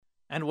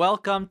And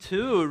welcome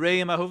to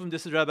Re'im Ahuvim.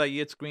 This is Rabbi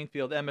Yitz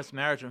Greenfield, MS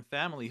Marriage and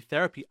Family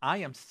Therapy. I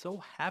am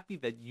so happy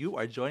that you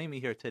are joining me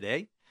here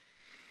today.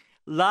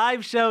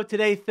 Live show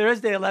today,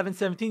 Thursday,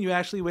 11/17. You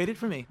actually waited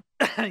for me.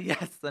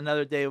 Yes,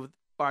 another day with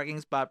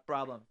parking spot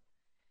problem.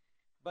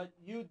 But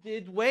you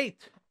did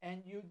wait,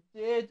 and you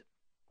did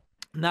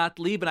not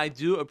leave, and I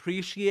do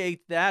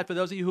appreciate that. For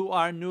those of you who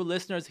are new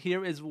listeners,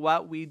 here is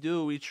what we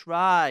do. We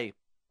try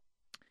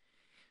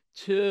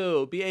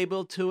to be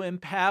able to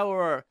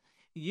empower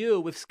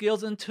you with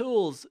skills and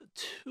tools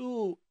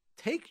to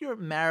take your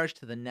marriage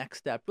to the next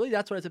step. Really,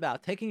 that's what it's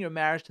about, taking your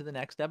marriage to the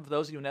next step. For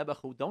those of you Nebuch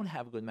who don't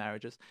have good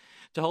marriages,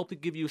 to hope to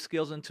give you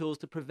skills and tools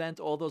to prevent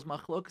all those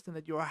machlokas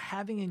that you are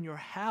having in your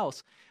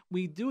house.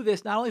 We do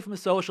this not only from a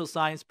social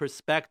science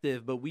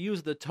perspective, but we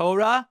use the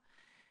Torah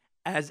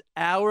as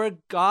our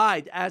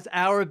guide, as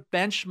our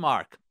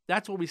benchmark.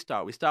 That's where we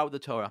start. We start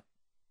with the Torah.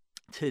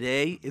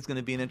 Today is going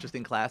to be an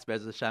interesting class,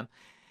 Be'ez Hashem.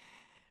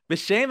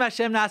 B'Shem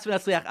Hashem Nas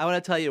V'Natzliach. I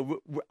want to tell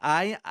you,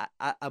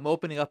 I'm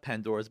opening up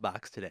Pandora's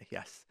box today.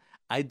 Yes.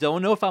 I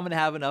don't know if I'm going to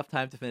have enough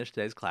time to finish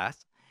today's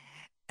class.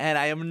 And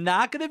I am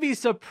not going to be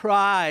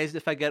surprised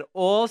if I get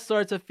all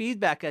sorts of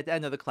feedback at the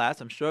end of the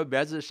class. I'm sure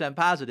Be'ez Hashem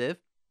positive.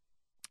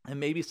 And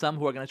maybe some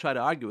who are going to try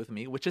to argue with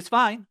me, which is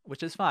fine.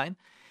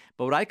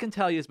 But what I can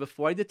tell you is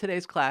before I did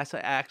today's class, I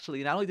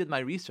actually not only did my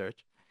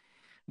research,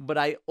 but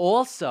I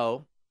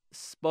also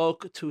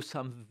spoke to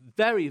some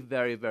very,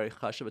 very, very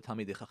chashuv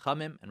Talmidei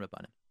Chachamim and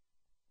Rabbanim.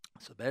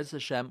 So, Be'ez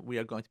Hashem, we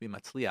are going to be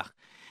matzliach.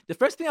 The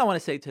first thing I want to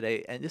say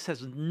today, and this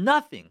has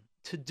nothing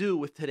to do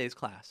with today's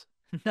class.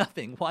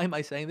 Nothing. Why am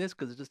I saying this?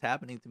 Because it's just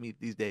happening to me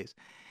these days.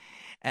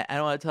 And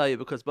I want to tell you,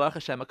 because Baruch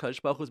Hashem,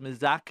 HaKadosh Baruch Hu is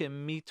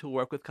mezakim me to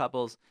work with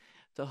couples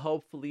to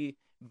hopefully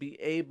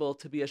be able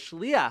to be a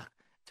shliach,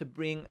 to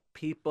bring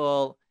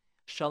people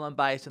shalom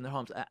bayis in their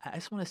homes. I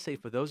just want to say,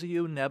 for those of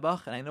you,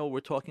 Nebuch, and I know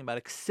we're talking about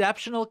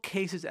exceptional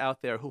cases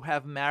out there who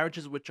have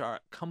marriages which are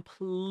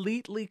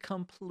completely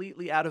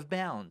out of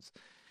bounds,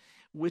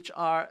 which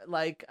are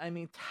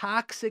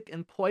toxic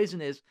and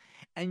poisonous,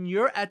 and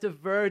you're at the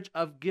verge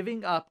of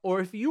giving up,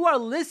 or if you are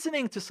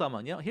listening to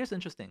someone, here's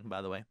interesting,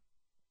 by the way,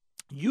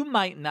 you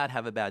might not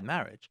have a bad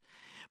marriage,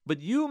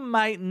 but you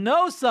might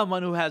know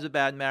someone who has a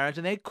bad marriage,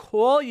 and they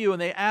call you and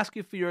they ask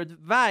you for your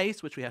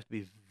advice, which we have to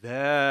be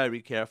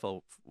very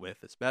careful with,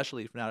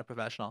 especially if you're not a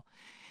professional.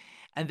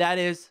 And that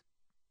is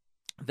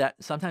that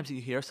sometimes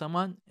you hear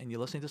someone and you're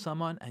listening to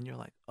someone and you're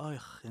like, oh,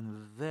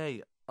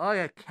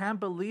 I can't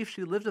believe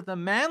she lives with a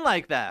man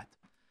like that.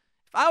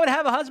 If I would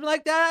have a husband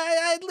like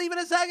that, I'd leave in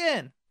a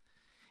second.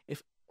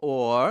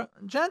 Or,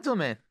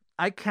 gentlemen,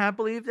 I can't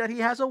believe that he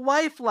has a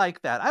wife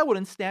like that. I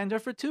wouldn't stand her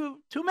for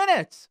two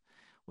minutes.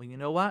 Well, you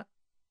know what?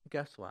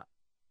 Guess what?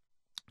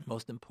 The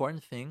most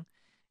important thing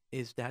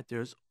is that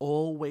there's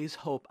always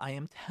hope. I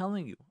am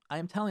telling you,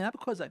 not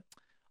because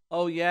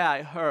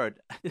I heard.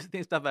 This is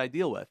the stuff I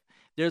deal with.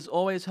 There's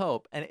always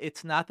hope. And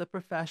it's not the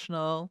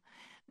professional.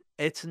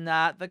 It's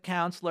not the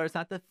counselor. It's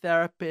not the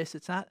therapist.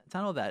 It's not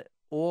all that. It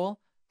all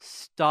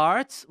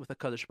starts with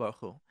HaKadosh Baruch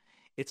Hu.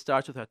 It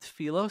starts with our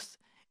tefillos.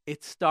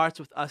 It starts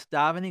with us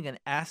davening and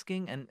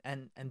asking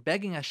and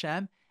begging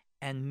Hashem.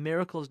 And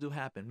miracles do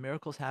happen.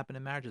 Miracles happen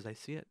in marriages. I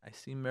see it. I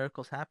see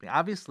miracles happening.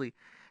 Obviously,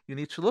 you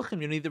need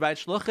shluchim. You need the right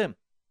shluchim.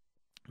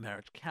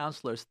 Marriage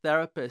counselors,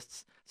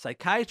 therapists,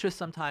 psychiatrists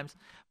sometimes.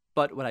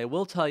 But what I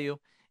will tell you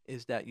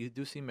is that you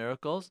do see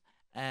miracles.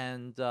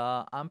 And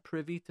I'm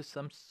privy to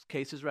some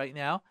cases right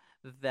now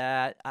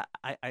that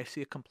I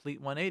see a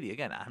complete 180.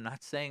 Again, I'm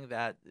not saying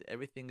that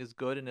everything is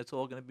good and it's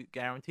all going to be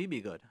guaranteed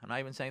be good. I'm not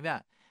even saying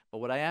that. But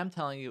what I am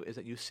telling you is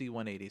that you see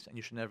 180s and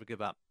you should never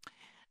give up.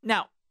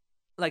 Now,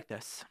 like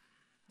this.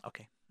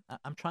 Okay,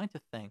 I'm trying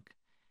to think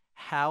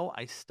how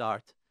I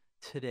start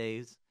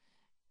today's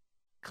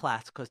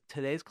class, because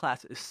today's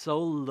class is so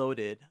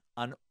loaded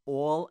on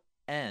all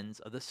ends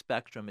of the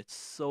spectrum. It's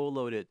so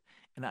loaded.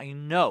 And I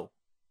know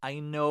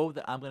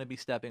that I'm going to be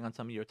stepping on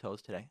some of your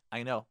toes today.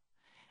 I know.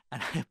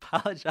 And I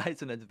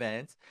apologize in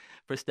advance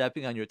for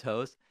stepping on your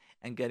toes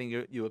and getting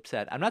you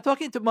upset. I'm not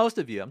talking to most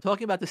of you. I'm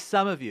talking about to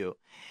some of you.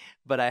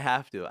 But I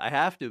have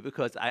to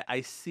because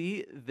I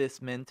see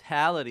this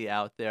mentality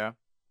out there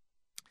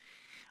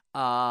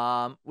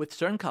with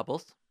certain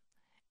couples.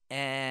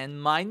 And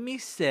mind me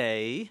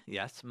say,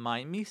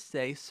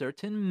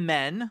 certain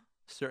men,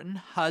 certain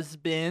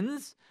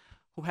husbands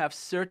who have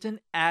certain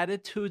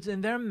attitudes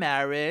in their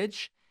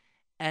marriage,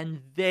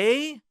 and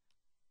they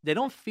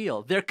don't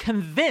feel, they're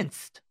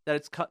convinced that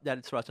it's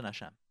Ratzon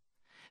Hashem.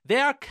 They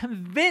are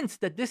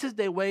convinced that this is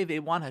the way they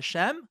want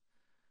Hashem.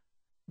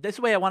 This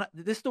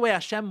is the way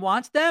Hashem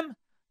wants them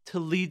to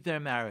lead their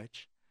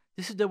marriage.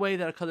 This is the way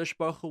that HaKadosh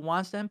Baruch Hu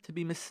wants them to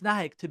be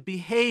misnaik, to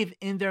behave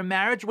in their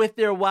marriage with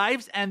their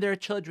wives and their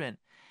children.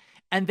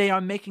 And they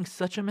are making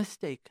such a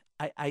mistake.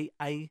 When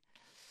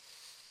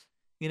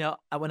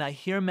I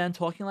hear men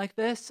talking like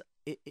this,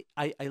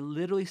 I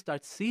literally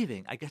start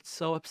seething. I get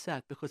so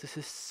upset because this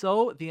is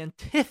so the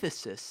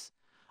antithesis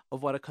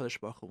of what HaKadosh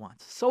Baruch Hu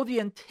wants. So the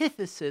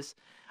antithesis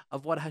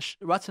of what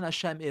Ratzon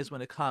Hashem is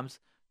when it comes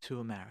to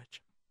a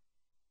marriage.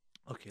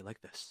 Okay,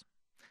 like this.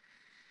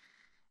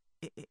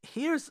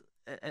 here's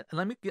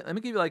let me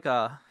give you like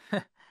a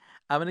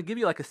I'm going to give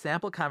you like a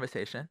sample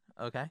conversation,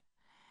 okay?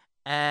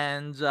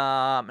 And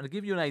I'm going to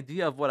give you an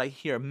idea of what I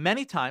hear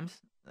many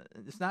times.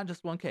 It's not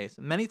just one case,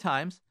 many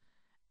times,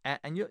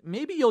 and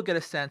maybe you'll get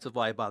a sense of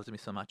why it bothers me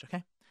so much,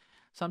 okay?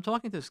 So I'm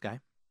talking to this guy,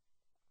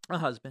 a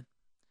husband,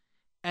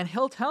 and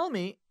he'll tell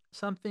me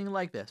something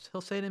like this.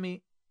 He'll say to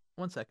me,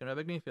 "One second,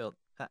 Rabbi Greenfield,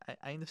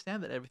 I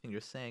understand that everything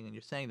you're saying, and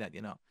you're saying that,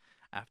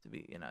 I have to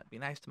be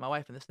nice to my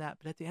wife and this and that,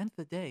 but at the end of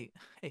the day,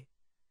 hey,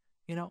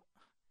 you know,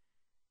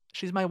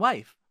 she's my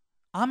wife.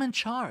 I'm in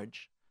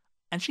charge,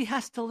 and she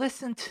has to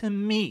listen to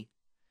me.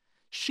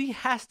 She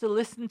has to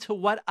listen to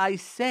what I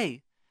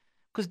say,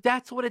 because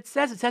that's what it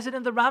says. It says it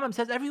in the Rambam. It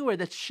says everywhere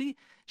that she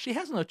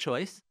has no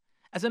choice.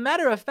 As a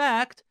matter of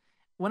fact,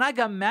 when I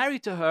got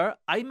married to her,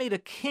 I made a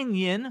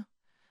kinyan,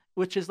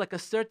 which is like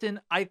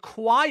I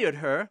acquired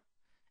her,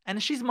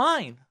 and she's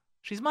mine.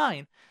 She's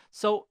mine.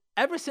 So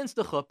ever since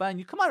the chuppah,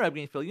 and come on, Rabbi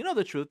Greenfield, you know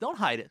the truth. Don't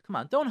hide it. Come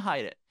on, don't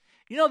hide it.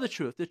 You know the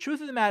truth. The truth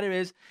of the matter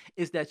is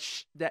that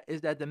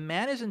the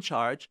man is in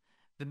charge.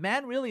 The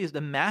man really is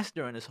the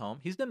master in his home.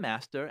 He's the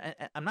master. And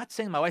I'm not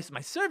saying my wife's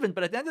my servant,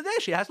 but at the end of the day,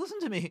 she has to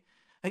listen to me.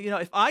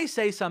 If I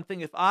say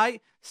something, if I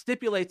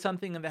stipulate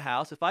something in the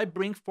house, if I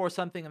bring forth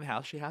something in the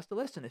house, she has to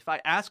listen. If I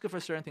ask her for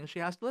certain things, she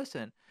has to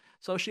listen.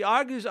 So she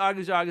argues, and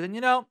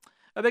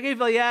Rabbi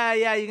Greenfield, yeah,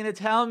 you're going to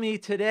tell me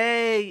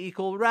today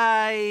equal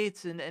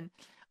rights and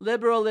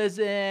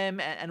liberalism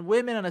and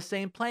women on the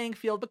same playing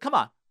field. But come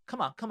on.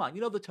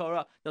 The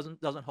Torah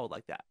doesn't hold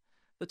like that.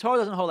 The Torah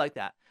doesn't hold like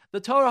that. The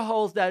Torah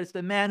holds that it's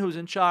the man who's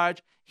in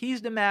charge.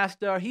 He's the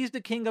master. He's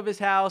the king of his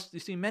house. You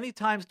see, many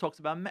times it talks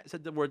about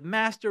said the word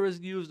master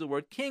is used, the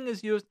word king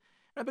is used.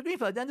 Rabbi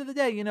Greenfield, at the end of the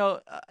day,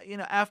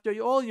 after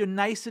all your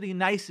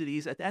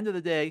niceties, at the end of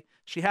the day,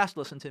 she has to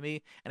listen to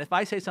me. And if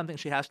I say something,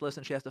 she has to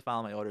listen. She has to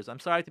follow my orders.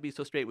 I'm sorry to be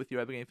so straight with you,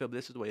 Rabbi Greenfield, but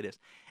this is the way it is.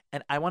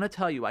 And I want to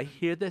tell you, I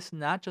hear this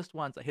not just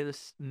once. I hear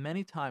this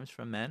many times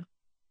from men.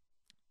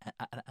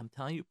 And I'm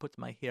telling you, it puts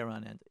my hair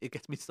on end. It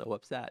gets me so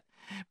upset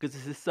because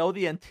this is so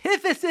the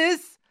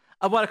antithesis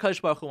of what a Kadosh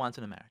Baruch Hu wants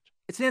in a marriage.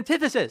 It's the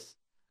antithesis,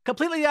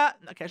 completely. Okay,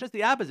 it's just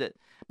the opposite,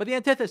 but the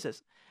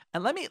antithesis.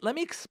 And let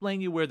me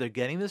explain you where they're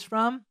getting this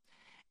from.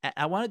 And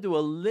I want to do a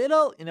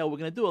little. We're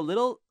going to do a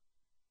little.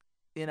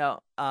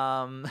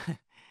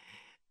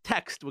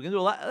 Text. We're going to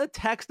do a lot of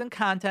text and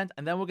content,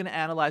 and then we're going to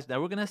analyze.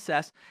 Then we're going to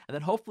assess, and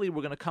then hopefully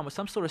we're going to come with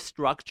some sort of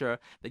structure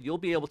that you'll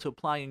be able to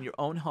apply in your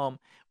own home,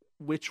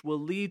 which will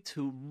lead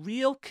to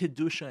real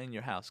kedusha in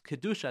your house.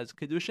 Kedusha is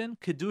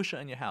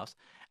kedusha in your house,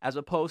 as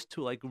opposed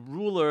to like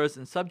rulers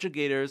and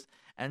subjugators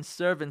and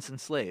servants and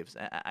slaves.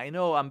 I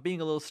know I'm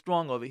being a little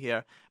strong over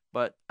here,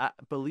 but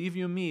believe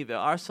you me, there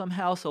are some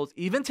households,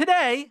 even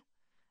today,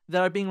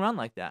 that are being run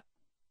like that.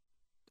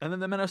 And then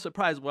the men are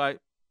surprised why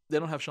they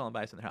don't have shalom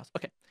bayis in their house.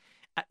 Okay,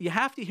 you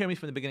have to hear me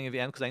from the beginning to the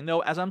end, because I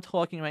know as I'm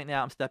talking right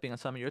now, I'm stepping on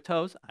some of your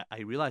toes.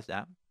 I realize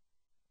that.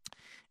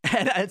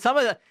 And some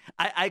of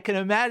I can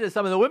imagine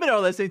some of the women who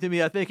are listening to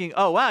me are thinking,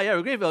 "Oh wow, yeah,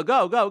 Greenfield,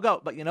 go."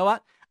 But you know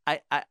what?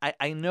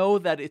 I know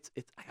that it's.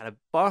 I got a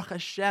Baruch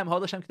Hashem,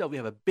 Hod Hashem Kedel. We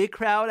have a big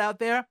crowd out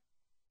there,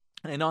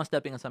 and I know I'm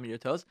stepping on some of your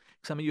toes.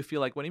 Some of you feel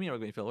like, "What do you mean,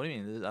 Greenfield? What do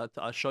you mean?"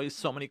 I'll show you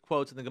so many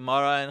quotes in the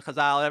Gemara and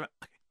Chazal. Okay,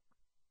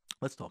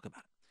 let's talk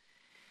about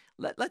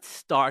it. Let's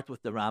start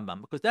with the Rambam,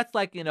 because that's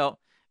like the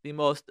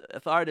most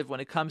authoritative when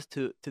it comes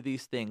to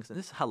these things. And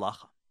this is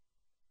halacha.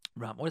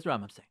 What does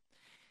Rambam say?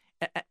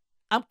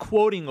 I'm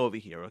quoting over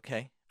here,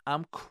 okay?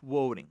 I'm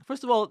quoting.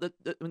 First of all,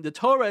 the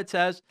Torah, it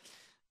says,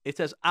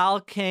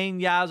 Al Kain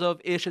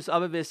Yazov Ishis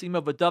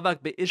Avavesima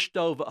V'Davak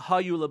Be'ishto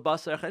V'Hayu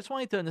L'Basar. I just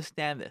want you to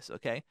understand this,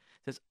 okay? It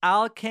says,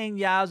 Al Kain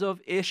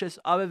Yazov Ishis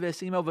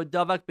Avavesima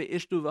V'Davak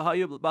Be'ishto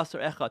V'Hayu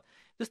L'Basar Echad.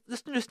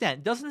 Just understand.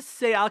 It doesn't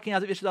say Al Kain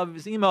Yazov Ishis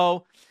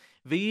Avavesima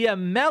V'Yeh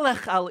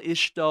Melech Al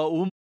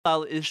Ishto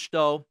Al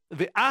Ishto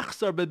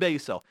V'Achsar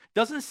Be'Beiso. It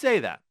doesn't say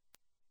that.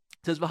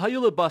 It says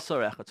v'hayu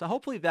lebasar echad. So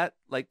hopefully that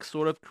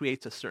sort of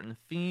creates a certain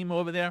theme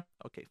over there.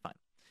 Okay, fine.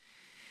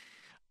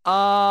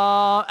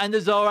 And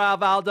the Zohar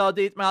Valda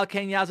Ditmal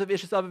Ken Yazav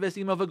Ishasav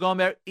Vesima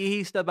Vagomer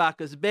Ihi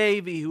Stabakas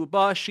Baby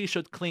Huba. She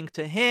should cling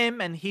to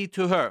him and he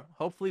to her.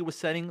 Hopefully we're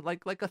setting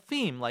like a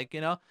theme, like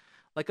a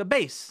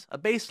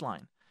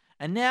baseline.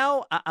 And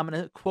now I'm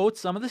going to quote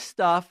some of the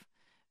stuff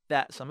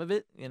that some of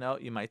it,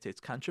 you might say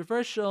it's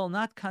controversial,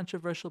 not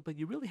controversial, but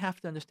you really have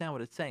to understand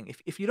what it's saying.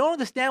 If you don't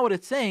understand what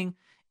it's saying,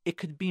 it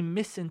could be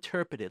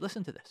misinterpreted.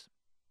 Listen to this.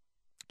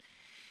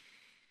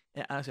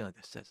 Yeah, I'm saying like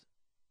this. It says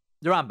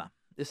the Rambam.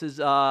 This is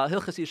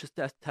Hilchas Yishas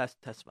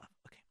Tesvav.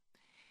 Okay.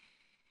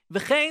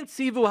 V'chein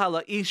tzivu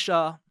hala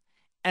isha,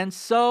 and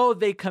so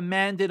they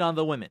commanded on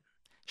the women.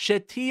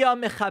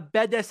 Shetia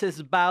mechabedes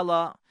es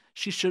bala.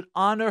 She should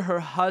honor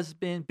her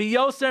husband.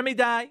 Biyoser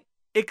midai,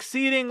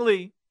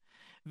 exceedingly.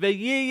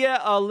 Ve'yiyeh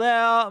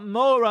aleh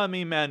mora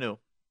mimenu,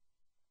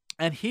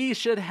 and she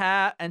should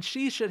have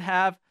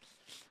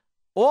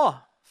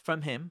awe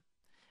from him.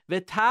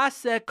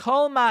 V'taseh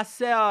kol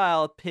maseh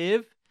al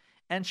piv,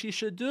 and she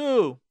should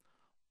do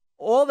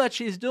all that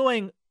she's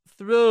doing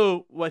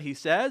through what he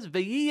says.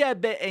 V'yiyeh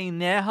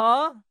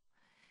be'eineha,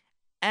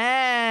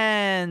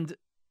 and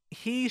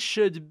he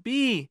should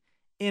be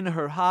in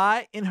her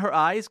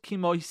eyes,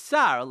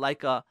 kimoisar,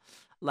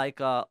 like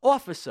a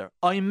officer,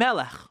 oy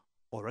melech,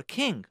 or a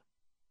king.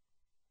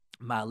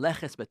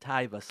 Ma'aleches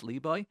b'taivas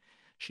liboy,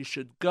 she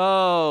should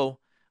go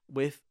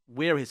with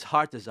where his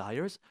heart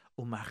desires.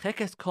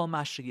 U'marchekes kol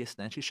ma sheyisna,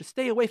 and she should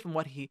stay away from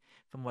what he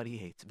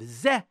hates.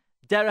 V'zeh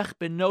derech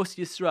benos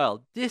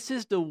Yisrael. This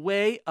is the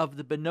way of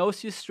the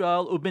benos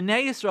Yisrael,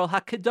 u'bnei Yisrael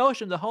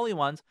hakadoshim, the holy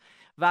ones,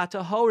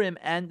 v'atahorim,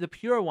 and the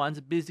pure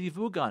ones,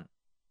 bizivugan,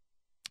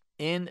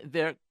 in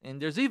their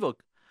zivug.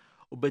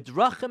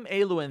 U'bedrachim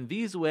elu, in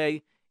these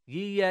way,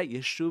 yiyeh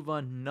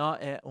yeshuva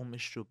na'eh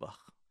u'mishubach.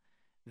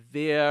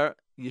 Their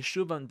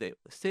yeshuva, they will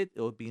sit,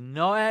 it will be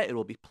noeh, it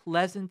will be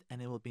pleasant,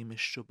 and it will be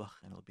mishubach,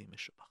 and it will be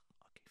mishubach.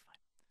 Okay, fine.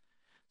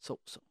 So,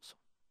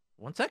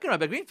 1 second,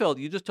 Rabbi Greenfield,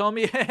 you just told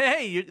me,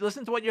 hey, you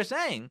listen to what you're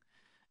saying.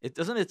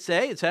 It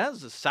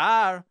says,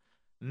 Sar,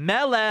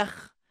 Melech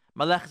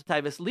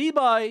Taivas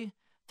Libai,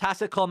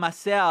 Tasekol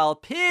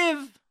Masel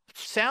Piv.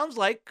 Sounds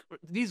like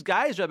these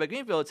guys, Rabbi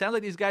Greenfield, it sounds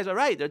like these guys are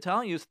right. They're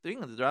telling you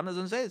things the Rambam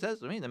doesn't say. It says,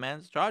 the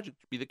man's charged to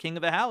be the king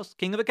of the house,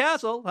 king of the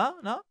castle. Huh?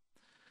 No?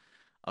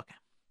 Okay.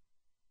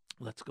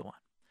 Let's go on.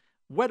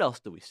 What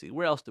else do we see?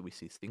 Where else do we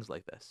see things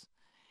like this?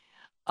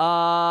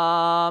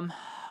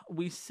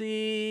 We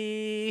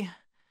see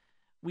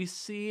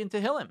in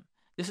Tehillim.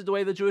 This is the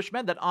way the Jewish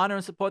men that honor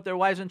and support their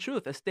wives in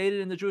truth, as stated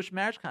in the Jewish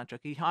marriage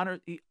contract. He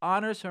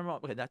honors her.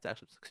 Okay, that's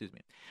actually, excuse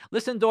me.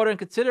 Listen, daughter, and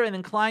consider and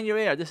incline your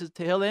ear. This is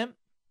Tehillim.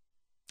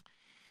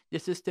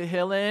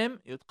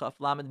 Yud Kaf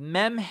Lamed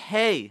Mem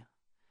Hey.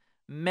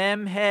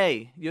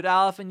 Yud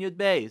Aleph and Yud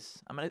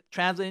Beis. I'm going to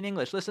translate in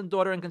English. Listen,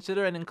 daughter, and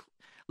consider and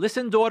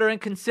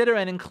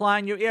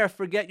incline your ear.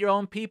 Forget your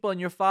own people and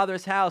your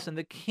father's house, and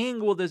the king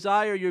will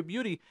desire your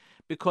beauty,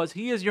 because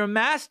he is your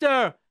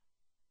master.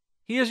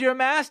 He is your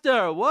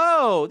master.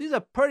 Whoa, these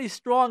are pretty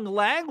strong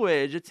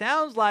language. It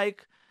sounds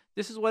like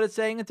this is what it's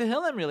saying in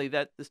Tehillim, really,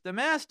 that it's the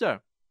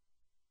master.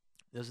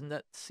 Doesn't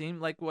that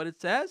seem like what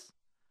it says?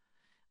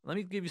 Let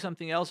me give you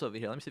something else over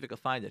here. Let me see if I can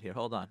find it here.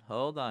 Hold on.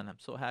 I'm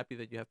so happy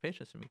that you have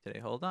patience with me today.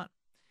 Hold on.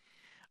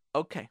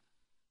 Okay.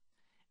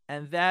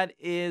 And that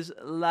is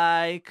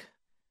like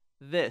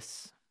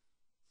this.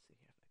 Let's see if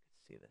I can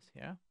see this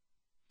here.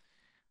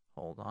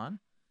 Hold on.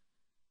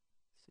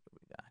 Let's see what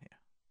we got here.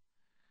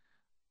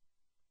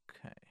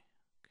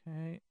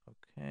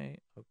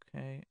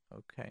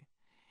 Okay.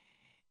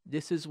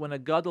 This is when a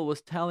gadol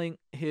was telling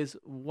his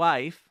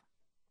wife,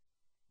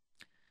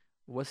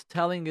 was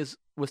telling his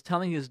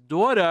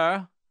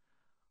daughter,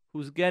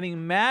 who's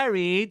getting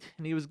married,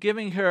 and he was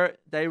giving her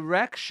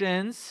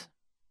directions.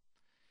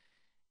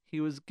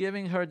 Listen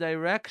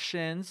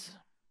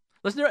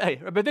to her. Hey,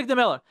 Rabbi Victor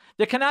Miller,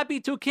 there cannot be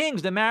two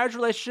kings. The marriage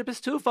relationship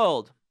is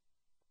twofold.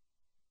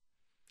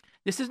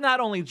 This is not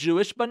only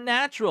Jewish, but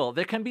natural.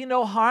 There can be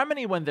no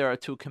harmony when there are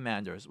two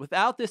commanders.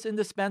 Without this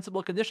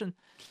indispensable condition,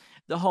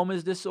 the home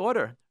is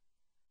disordered.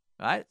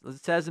 Right?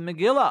 It says in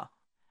Megillah,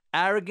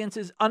 arrogance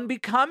is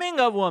unbecoming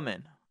of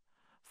woman.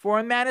 For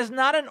a man is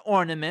not an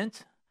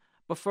ornament,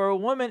 but for a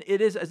woman it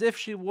is as if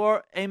she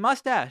wore a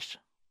mustache.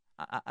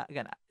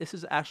 Again, this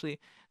is actually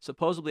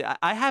supposedly,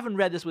 I haven't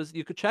read this.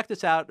 You could check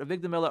this out,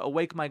 Victor Miller,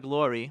 Awake My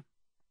Glory,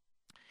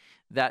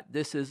 that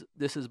this is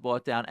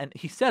brought down. And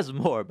he says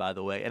more, by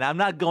the way, and I'm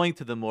not going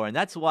to the more. And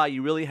that's why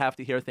you really have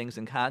to hear things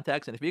in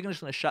context. And if you're just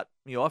going to shut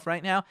me off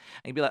right now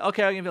and you'd be like,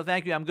 okay, Greenfield,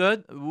 thank you, I'm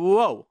good.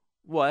 Whoa,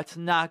 that's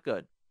not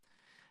good.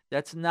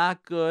 That's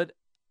not good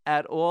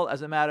at all.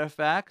 As a matter of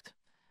fact,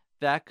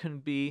 that can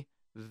be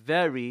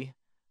very,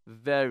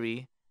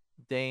 very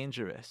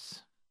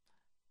dangerous.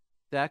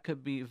 That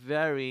could be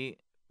very,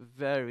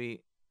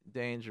 very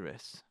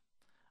dangerous.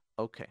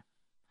 Okay.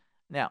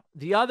 Now,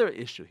 the other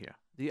issue here.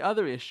 The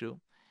other issue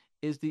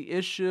is the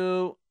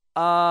issue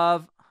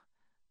of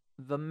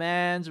the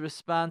man's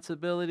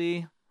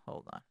responsibility.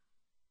 Hold on.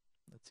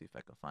 Let's see if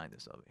I can find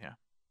this over here.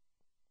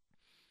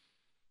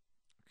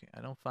 Okay,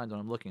 I don't find what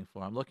I'm looking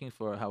for. I'm looking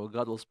for how a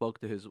gadol spoke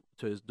to his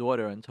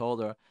daughter and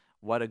told her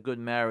what a good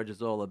marriage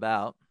is all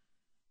about.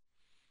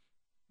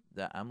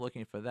 I'm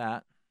looking for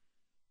that.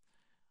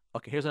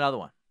 Okay, here's another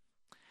one.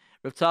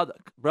 Rav Tzadok,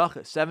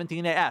 Bracha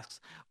 17a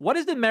asks, what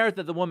is the merit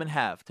that the woman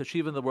have to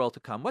achieve in the world to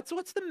come? What's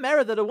the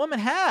merit that a woman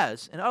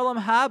has in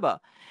Olam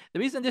Haba? The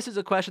reason this is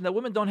a question that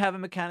women don't have a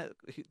mechanic,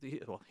 he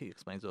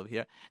explains over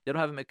here, they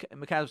don't have a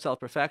mechanic of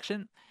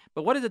self-perfection.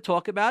 But what does it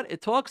talk about?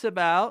 It talks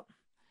about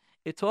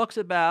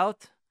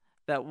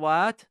that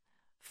what?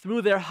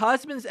 Through their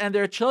husbands and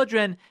their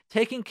children,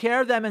 taking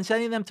care of them and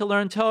sending them to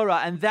learn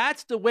Torah. And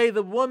that's the way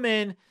the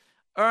woman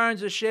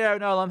earns a share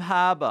in Olam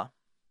Haba.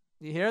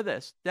 You hear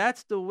this?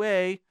 That's the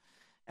way.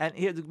 And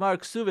here the Gemara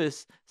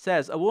Ksuvis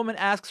says, a woman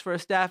asks for a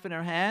staff in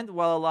her hand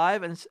while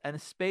alive and a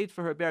spade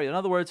for her burial. In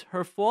other words,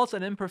 her faults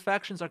and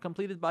imperfections are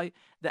completed by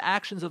the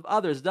actions of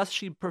others. Thus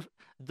she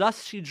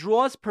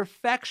draws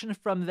perfection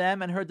from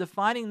them, and her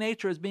defining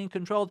nature is being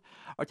controlled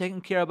or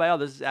taken care of by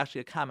others. This is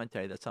actually a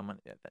commentary that someone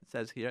that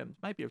says here. It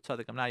might be a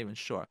tzaddik, I'm not even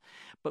sure.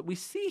 But we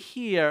see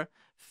here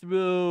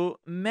through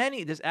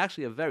many, there's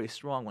actually a very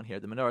strong one here,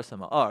 the Menorah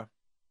Sama'ar.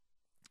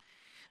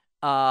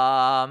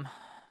 Um,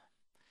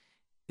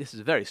 this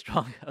is very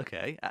strong.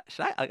 Okay,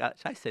 should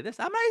I say this?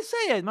 I might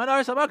say it.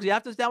 Because you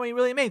have to understand what it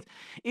really means.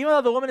 Even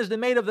though the woman is the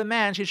maid of the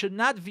man, she should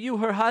not view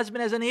her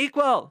husband as an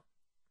equal.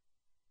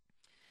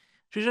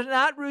 She should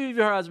not view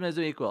her husband as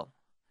an equal,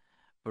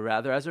 but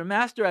rather as her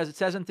master, as it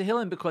says in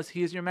Tehillim, because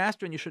he is your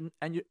master,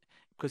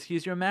 because he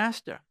is your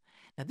master.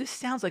 Now, this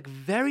sounds like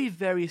very,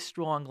 very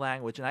strong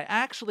language. And I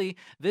actually,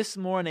 this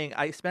morning,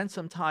 I spent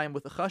some time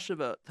with a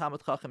Chashuva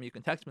Talmud Chacham. You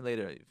can text me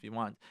later if you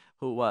want,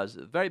 who was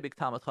a very big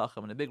Talmud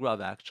Chacham and a big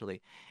Rav,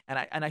 actually. And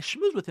I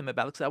schmoozed with him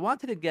about it because I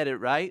wanted to get it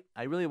right.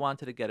 I really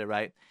wanted to get it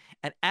right.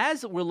 And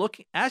as you're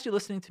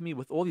listening to me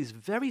with all these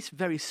very,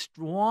 very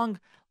strong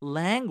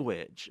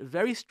language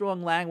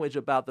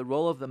about the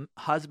role of the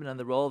husband and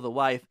the role of the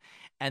wife,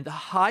 and the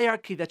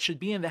hierarchy that should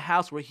be in the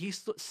house where he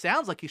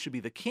sounds like he should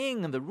be the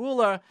king and the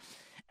ruler,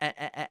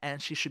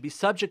 and she should be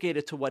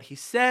subjugated to what he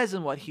says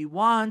and what he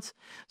wants.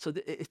 So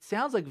it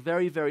sounds like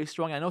very, very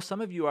strong. I know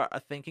some of you are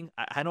thinking,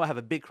 I know I have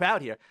a big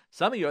crowd here.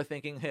 Some of you are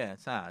thinking,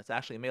 it's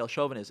actually male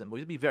chauvinism. We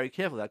have to be very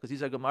careful of that because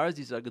these are Gemaras,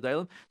 these are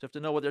Gedalim, so you have to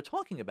know what they're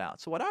talking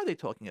about. So what are they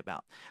talking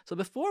about? So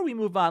before we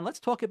move on, let's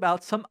talk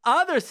about some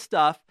other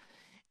stuff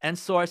and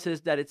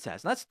sources that it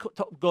says. Let's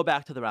go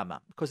back to the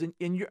Rambam, because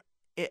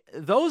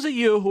those of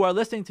you who are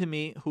listening to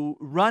me who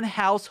run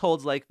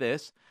households like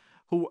this,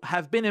 who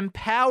have been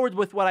empowered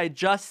with what I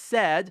just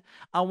said,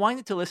 I want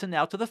you to listen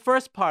now to the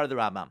first part of the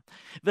Rambam.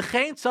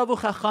 V'chein tzavu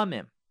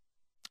chachamim,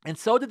 and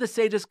so did the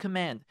sages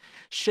command,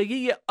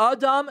 sheyi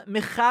adam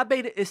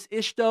mechabed is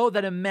ishto,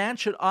 that a man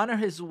should honor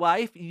his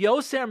wife,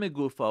 yoser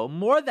megufo,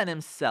 more than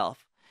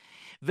himself,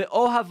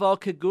 ve'ohavo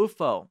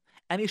kegufo,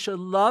 and he should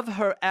love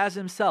her as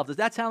himself. Does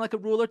that sound like a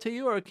ruler to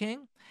you or a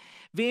king?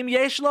 V'im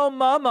yeshlo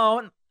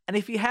mamon, and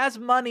if he has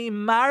money,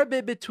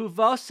 marbe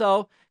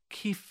betuvaso,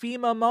 kifi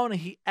mamona,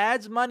 he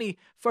adds money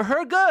for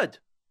her good,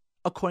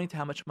 according to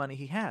how much money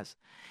he has.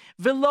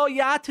 V'lo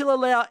yatil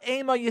alea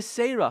ema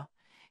yisera,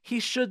 he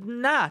should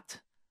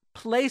not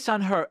place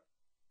on her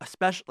a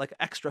special, like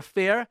extra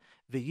fare.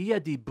 V'yia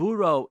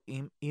diburo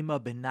ima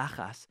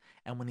benachas,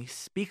 and when he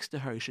speaks to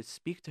her, he should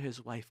speak to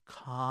his wife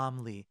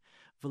calmly.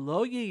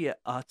 V'lo yia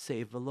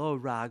atze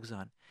v'lo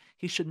ragzon,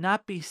 he should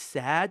not be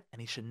sad and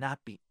he should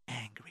not be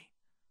angry.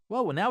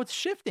 Whoa, well, now it's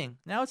shifting.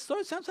 Now it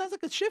sounds like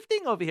it's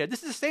shifting over here.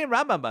 This is the same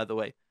Rambam, by the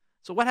way.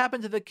 So what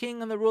happened to the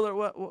king and the ruler?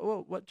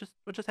 What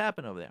just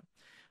happened over there?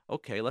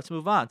 Okay, let's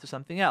move on to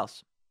something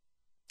else.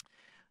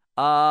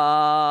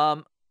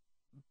 Baba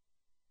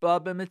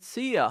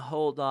Mitzia,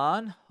 hold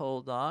on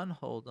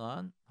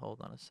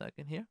a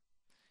second here.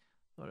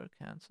 Order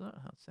cancel.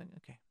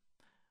 Okay.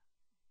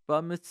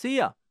 Baba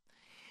Mitzia,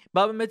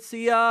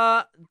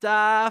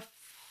 daf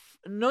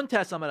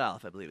Nuntes Amar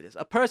Aleph, I believe it is.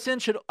 I'm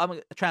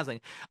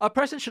translating. A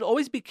person should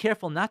always be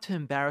careful not to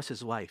embarrass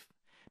his wife,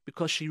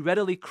 because she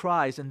readily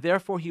cries, and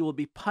therefore he will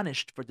be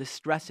punished for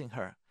distressing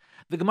her.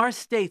 The Gemara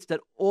states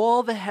that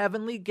all the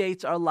heavenly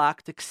gates are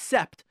locked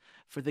except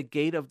for the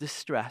gate of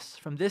distress.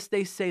 From this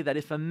they say that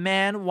if a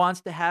man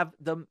wants to have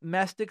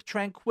domestic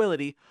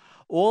tranquility,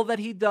 all that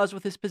he does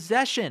with his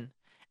possession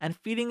and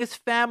feeding his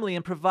family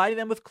and providing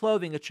them with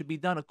clothing, it should be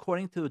done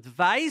according to the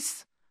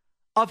advice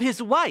of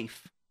his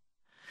wife.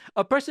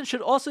 A person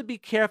should also be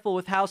careful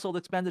with household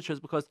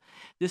expenditures, because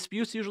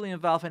disputes usually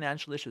involve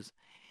financial issues.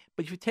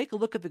 But if you take a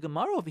look at the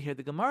Gemara over here,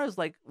 the Gemara is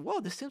like, whoa,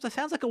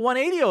 sounds like a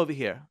 180 over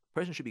here. A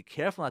person should be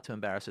careful not to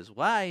embarrass his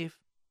wife,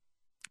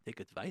 take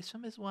advice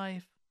from his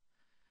wife.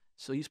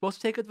 So you're supposed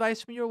to take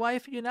advice from your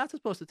wife, or you're not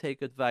supposed to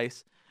take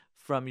advice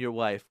from your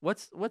wife?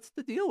 What's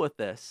the deal with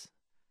this?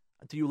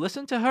 Do you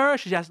listen to her?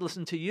 She has to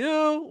listen to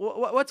you?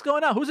 What's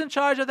going on? Who's in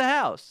charge of the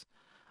house?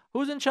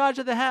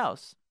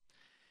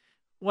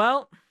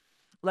 Well,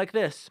 like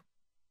this.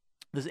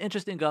 There's an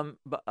interesting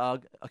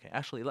okay,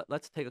 actually,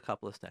 let's take a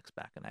couple of steps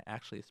back. And I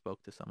actually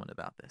spoke to someone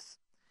about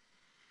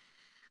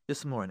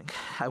this morning.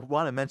 I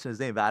want to mention his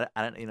name, but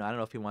I don't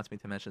know if he wants me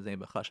to mention his name.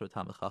 But Chashuv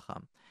Talmud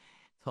Chacham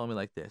told me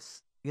like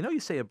this. You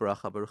say a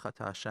bracha, Baruch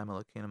Atah Hashem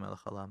Elokeinu melech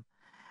haolam,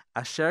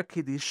 Asher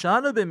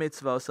kidishanu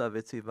b'mitzvosav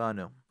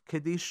v'tzivanu.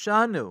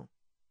 Kidishanu.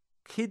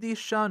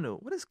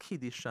 What does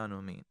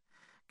kidishanu mean?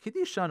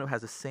 Kidishanu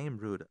has the same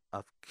root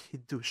of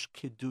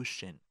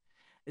kiddushin.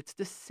 It's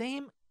the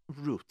same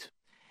root.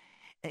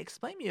 And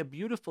explain me a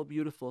beautiful,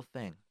 beautiful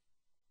thing.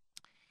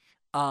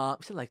 He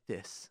said like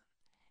this.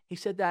 He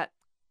said that,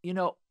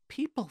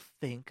 people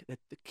think that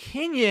the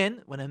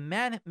kinyan, when a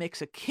man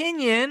makes a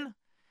kinyan,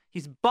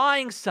 he's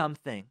buying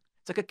something.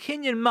 It's like a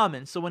kinyan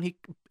mammon. So when he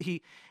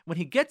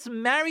gets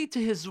married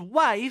to his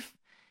wife,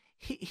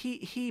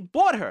 he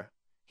bought her.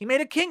 He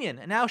made a kinyan,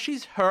 and now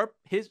she's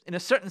his, in a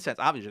certain sense.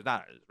 Obviously, it's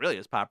not really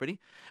his property,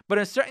 but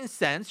in a certain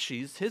sense,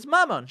 she's his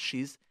mammon.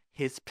 She's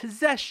his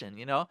possession,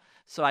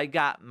 So I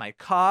got my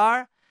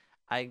car,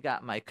 I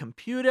got my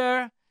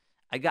computer,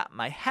 I got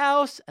my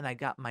house, and I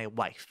got my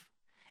wife.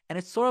 And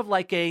it's sort of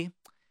like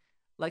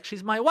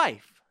she's my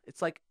wife.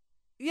 It's like,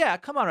 yeah,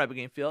 come on, Rabbi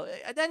Greenfield.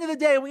 At the end of the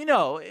day,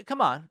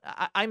 come on.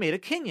 I made a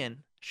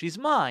kinyan. She's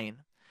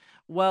mine.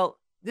 Well,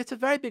 it's a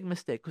very big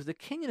mistake, because the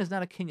kinyan is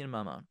not a kinyan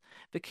mammon.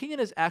 The kinyan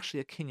is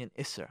actually a kinyan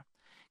isser.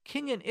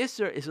 Kinyan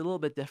Isser is a little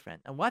bit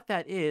different. And what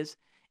that is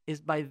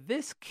by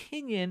this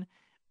Kinyan,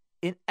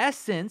 in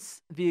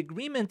essence, the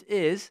agreement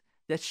is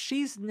that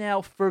she's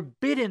now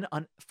forbidden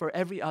for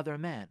every other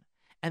man.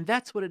 And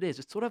that's what it is.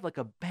 It's sort of like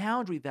a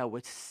boundary that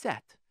was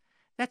set.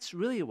 That's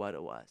really what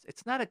it was.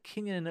 It's not a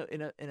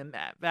Kinyan in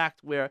a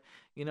fact where,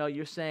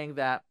 you're saying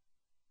that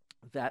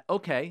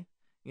okay,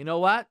 you know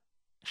what?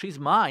 She's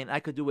mine. I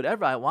could do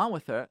whatever I want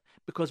with her,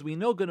 because we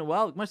know good and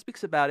well, Gemara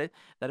speaks about it,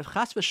 that if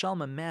chas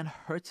v'shalom a man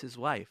hurts his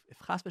wife, if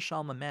chas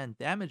v'shalom a man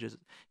damages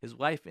his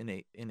wife in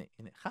a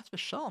chas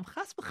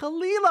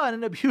v'chalila, in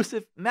an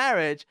abusive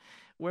marriage,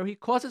 where he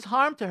causes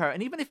harm to her,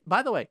 and even if,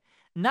 by the way,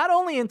 not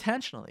only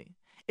intentionally,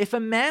 if a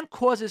man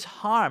causes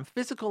harm,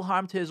 physical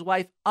harm to his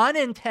wife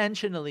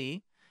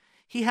unintentionally,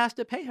 he has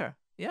to pay her.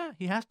 Yeah,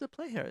 he has to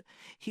pay her.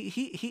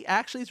 He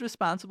actually is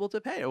responsible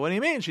to pay her. What do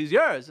you mean? She's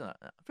yours.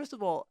 First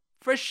of all,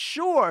 for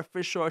sure,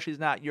 she's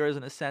not yours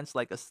in a sense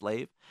like a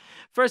slave.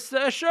 For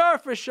sure,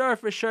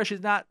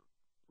 she's not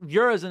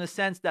yours in a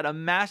sense that a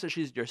master,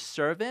 she's your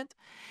servant.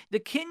 The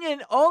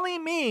kinyan only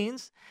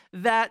means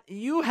that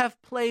you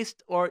have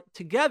placed, or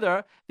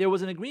together, there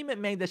was an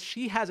agreement made that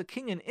she has a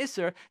kinyan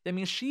isser. That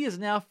means she is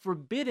now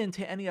forbidden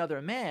to any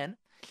other man,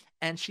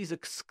 and she's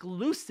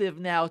exclusive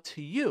now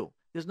to you.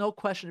 There's no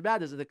question about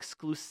it. There's an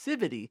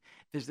exclusivity.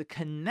 There's a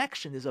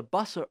connection. There's a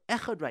basar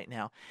echad right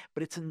now.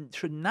 But it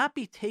should not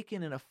be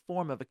taken in a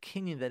form of a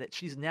kinyan that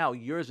she's now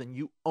yours and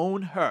you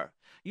own her.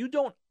 You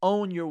don't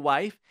own your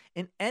wife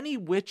in any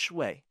which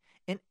way.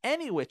 In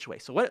any which way.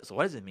 So what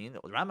does it mean?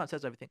 The Rambam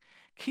says everything.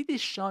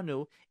 Kiddush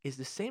Shanu is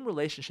the same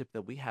relationship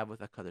that we have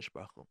with HaKadosh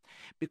Baruch Hu.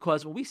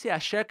 Because when we say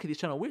Asher Kiddush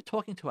Shanu, we're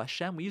talking to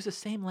Hashem. We use the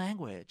same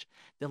language.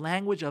 The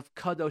language of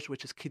Kadosh,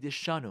 which is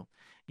Kiddush Shanu.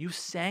 You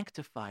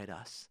sanctified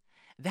us.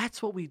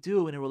 That's what we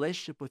do in a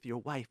relationship with your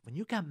wife. When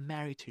you got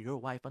married to your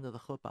wife under the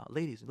chuppah,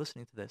 ladies,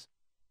 listening to this,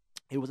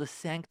 it was a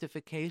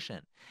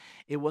sanctification.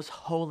 It was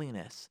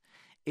holiness.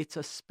 It's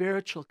a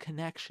spiritual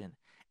connection.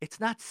 It's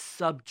not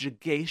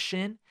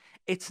subjugation.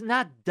 It's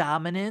not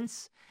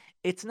dominance.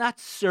 It's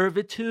not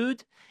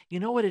servitude. You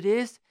know what it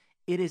is?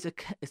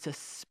 It's a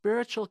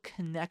spiritual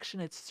connection.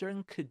 It's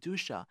certain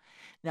kedusha.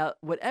 Now,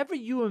 whatever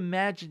you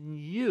imagine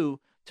you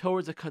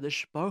towards a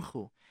Kadosh Baruch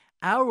Hu,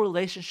 our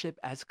relationship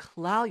as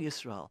Klal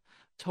Yisrael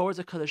towards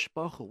a Kadosh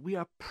Baruch Hu, we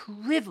are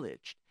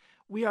privileged.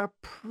 We are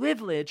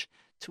privileged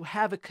to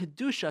have a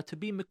kedusha, to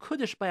be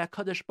mekudesh by a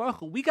Kadosh Baruch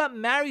Hu. We got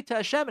married to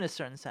Hashem in a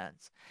certain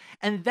sense,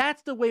 and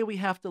that's the way we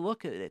have to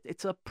look at it.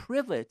 It's a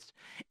privilege.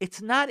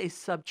 It's not a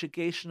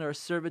subjugation or a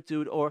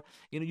servitude, or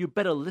you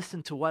better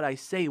listen to what I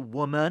say,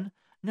 woman.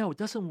 No, it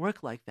doesn't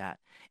work like that.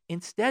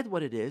 Instead,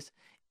 what it is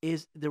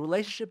the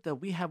relationship that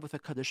we have with a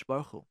Kadosh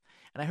Baruch Hu.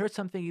 And I heard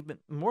something even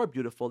more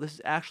beautiful. This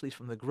is actually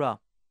from the Gra,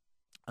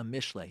 a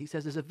Mishle. He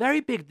says there's a very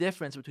big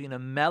difference between a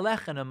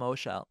melech and a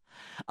moshel.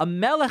 A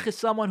melech is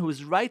someone who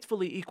is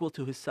rightfully equal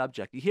to his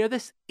subject. You hear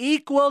this?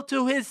 Equal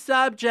to his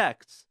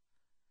subjects.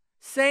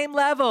 Same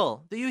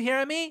level. Do you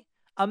hear me?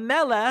 A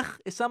melech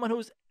is someone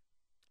who's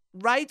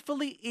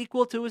rightfully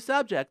equal to his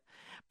subject,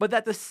 but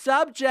that the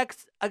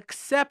subjects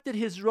accepted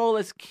his role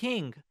as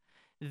king.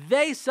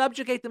 They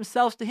subjugate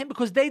themselves to him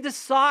because they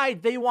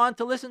decide they want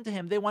to listen to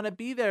him. They want to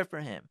be there for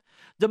him.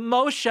 The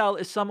moshel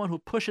is someone who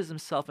pushes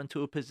himself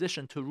into a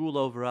position to rule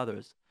over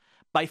others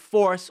by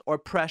force or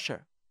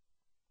pressure.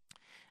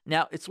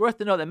 Now, it's worth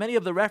to know that many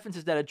of the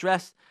references that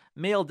address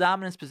male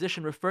dominance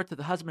position refer to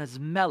the husband as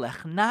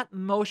melech, not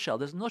moshel.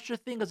 There's no such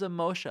thing as a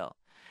moshel.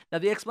 Now,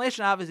 the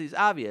explanation obviously is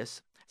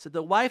obvious. So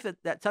the wife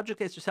that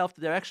subjugates herself to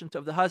the direction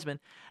of the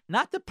husband,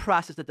 not the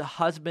process that the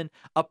husband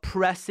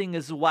oppressing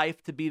his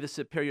wife to be the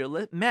superior.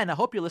 Men, I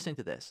hope you're listening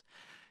to this.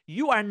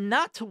 You are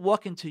not to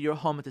walk into your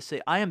home and to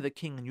say, I am the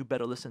king and you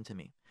better listen to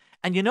me.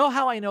 And you know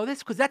how I know this?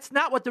 Because that's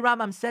not what the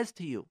Rambam says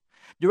to you.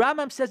 The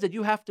Rambam says that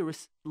you have to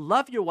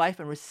love your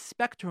wife and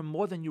respect her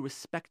more than you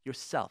respect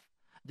yourself.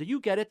 Do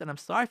you get it? And I'm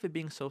sorry for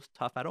being so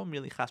tough. I don't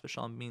really chas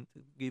v'shalom mean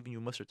giving you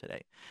mussar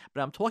today.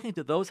 But I'm talking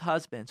to those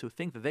husbands who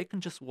think that they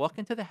can just walk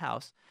into the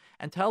house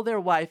and tell their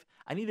wife,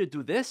 I need to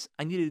do this,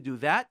 I need to do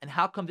that, and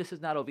how come this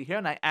is not over here?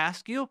 And I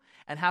ask you,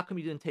 and how come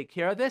you didn't take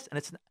care of this? And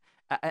it's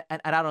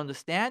and I don't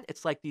understand.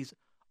 It's like these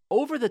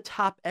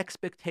over-the-top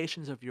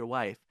expectations of your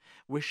wife,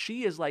 where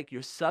she is like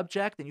your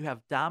subject and you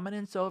have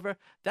dominance over.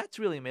 That's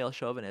really male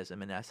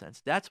chauvinism in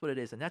essence. That's what it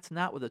is, and that's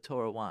not what the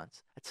Torah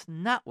wants. That's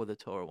not what the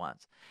Torah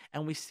wants.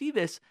 And we see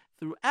this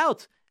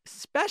throughout,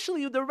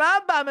 especially the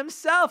Rambam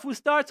himself, who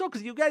starts off,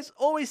 because you guys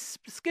always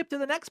skip to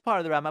the next part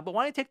of the Rambam, but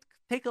why don't you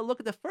take a look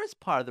at the first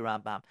part of the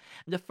Rambam?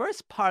 And the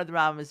first part of the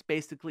Rambam is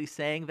basically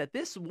saying that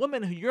this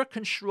woman who you're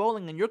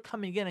controlling and you're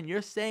coming in and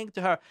you're saying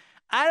to her,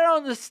 I don't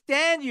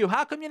understand you.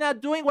 How come you're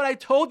not doing what I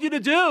told you to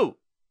do?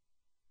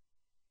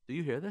 Do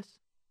you hear this?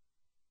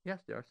 Yes,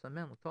 there are some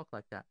men who talk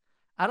like that.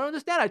 I don't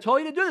understand. I told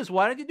you to do this.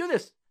 Why didn't you do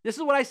this? This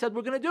is what I said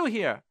we're going to do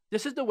here.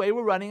 This is the way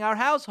we're running our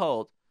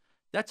household.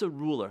 That's a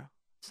ruler.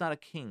 It's not a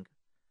king.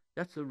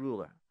 That's a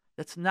ruler.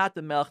 That's not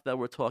the melech that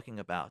we're talking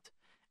about.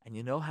 And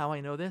you know how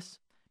I know this?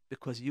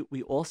 Because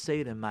we all say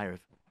it in Ma'ariv.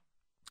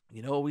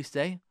 You know what we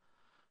say?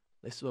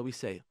 This is what we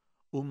say.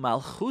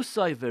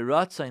 Umalchusai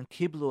v'ratzain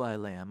kiblu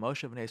aleim.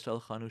 Moshe v'nei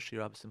Yisrael chanu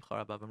shira b'simcha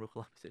rabba v'mruch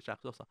l'am b'sei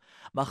shachdosa.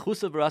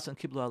 Malchusa v'ratzon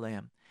kiblu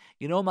aleim.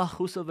 You know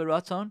Malchusa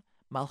v'ratzon?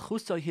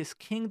 Malchusa, his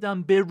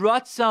kingdom,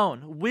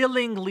 biratzon.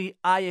 Willingly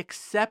I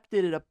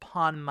accepted it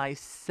upon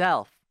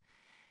myself.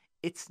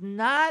 It's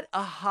not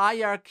a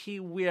hierarchy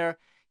where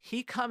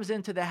he comes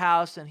into the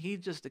house and he's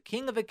just the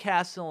king of the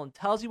castle and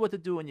tells you what to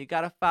do and you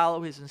got to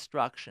follow his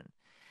instruction.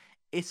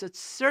 It's a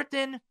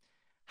certain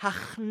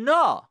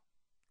hachna.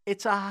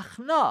 It's a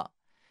hachna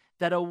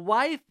that a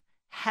wife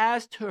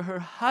has to her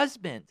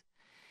husband,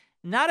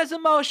 not as a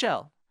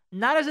moshel,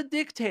 not as a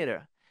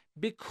dictator,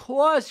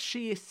 because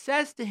she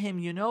says to him,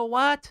 you know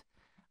what?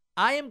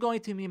 I am going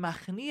to be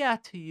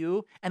machnia to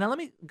you. And now let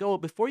me go,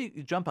 before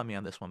you jump on me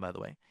on this one, by the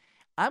way.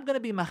 I'm going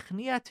to be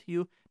machnia to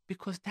you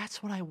because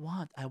that's what I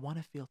want. I want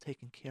to feel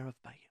taken care of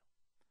by you.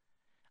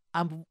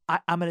 I'm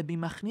going to be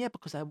machnia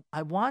because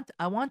I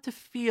want to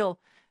feel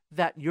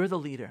that you're the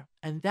leader.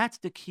 And that's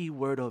the key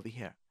word over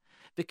here.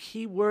 The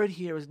key word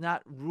here is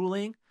not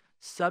ruling,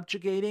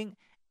 subjugating,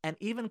 and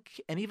even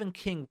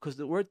king, because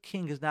the word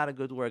king is not a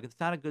good word. It's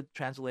not a good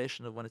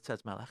translation of when it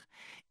says melech.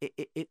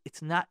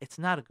 It's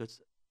not a good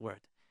word.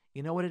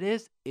 You know what it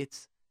is?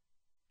 It's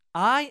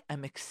I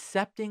am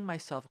accepting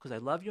myself because I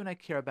love you and I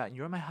care about you, and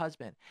you're my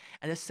husband.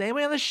 And the same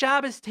way on the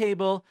Shabbos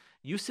table,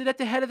 you sit at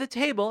the head of the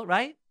table,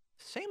 right?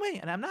 Same way.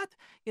 And I'm not,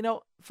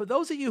 for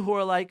those of you who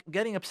are like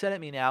getting upset at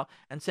me now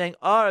and saying,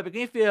 oh, Rabbi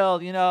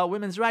Greenfield,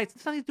 women's rights.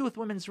 It's nothing to do with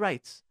women's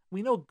rights.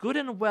 We know good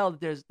and well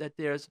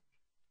that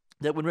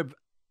when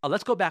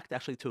let's go back to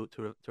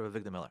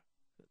Avigdor Miller.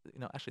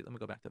 Actually, let me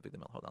go back to Avigdor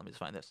Miller. Hold on, let me just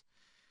find this.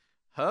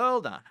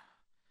 Hold on.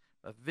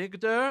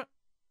 Avigdor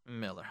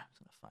Miller. I'm just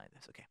going to find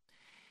this. Okay.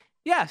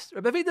 Yes,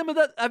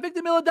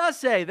 Avigdor Miller does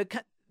say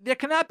that there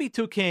cannot be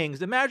two kings.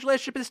 The marriage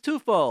relationship is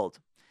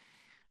twofold,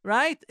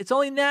 right? It's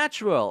only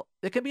natural.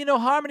 There can be no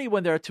harmony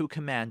when there are two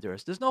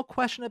commanders. There's no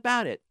question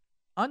about it.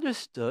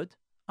 Understood.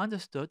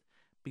 But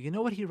you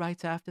know what he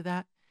writes after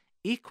that?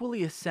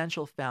 Equally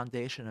essential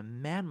foundation, a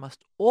man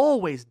must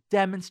always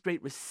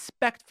demonstrate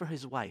respect for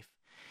his wife.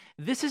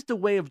 This is the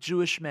way of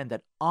Jewish men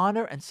that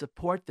honor and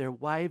support their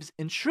wives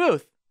in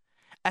truth.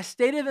 As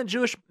stated in the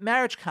Jewish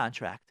marriage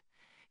contract,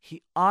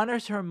 he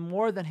honors her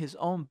more than his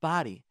own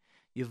body.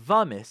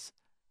 Yevamis,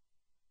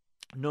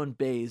 nun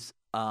beis,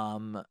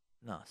 samach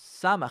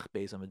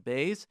beis amid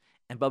beis,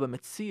 and Baba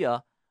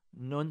Metzia,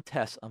 nun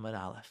tes amid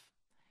aleph.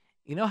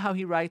 You know how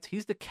he writes?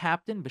 He's the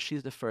captain, but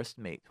she's the first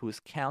mate, who is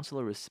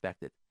counselor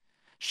respected.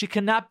 She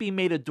cannot be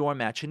made a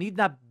doormat. She need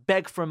not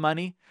beg for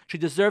money. She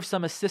deserves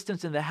some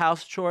assistance in the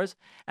house chores,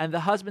 and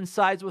the husband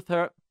sides with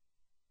her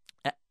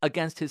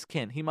against his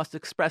kin. He must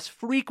express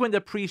frequent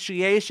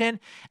appreciation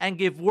and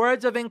give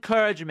words of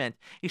encouragement.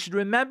 He should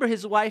remember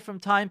his wife from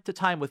time to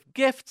time with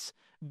gifts,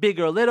 big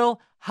or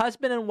little.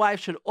 Husband and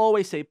wife should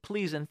always say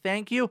please and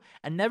thank you,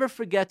 and never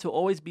forget to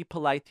always be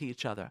polite to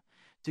each other.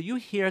 Do you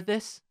hear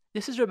this?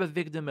 This is Rabbi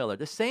Avigdor Miller,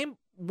 the same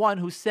one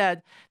who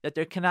said that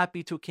there cannot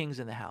be two kings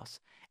in the house.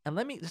 And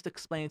let me just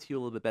explain it to you a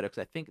little bit better,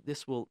 because I think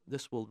this will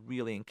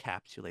really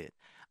encapsulate it.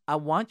 I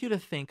want you to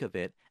think of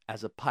it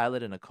as a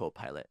pilot and a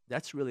co-pilot.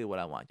 That's really what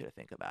I want you to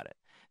think about it.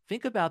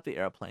 Think about the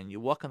airplane.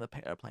 You walk on the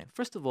airplane.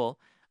 First of all,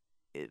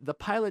 the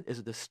pilot is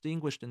a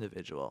distinguished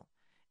individual.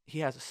 He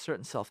has a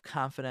certain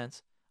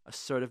self-confidence,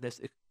 assertiveness.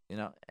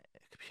 I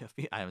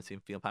haven't seen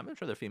female pilots. I'm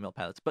sure they're female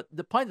pilots. But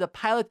the point, the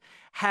pilot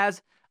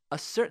has a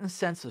certain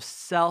sense of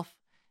self.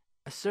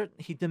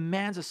 He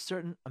demands a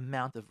certain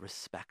amount of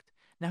respect.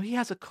 Now, he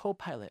has a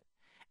co-pilot.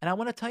 And I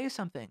want to tell you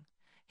something.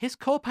 His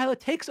co-pilot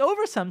takes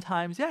over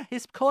sometimes. Yeah,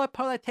 his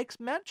co-pilot takes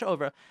much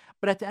over.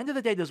 But at the end of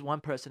the day, there's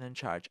one person in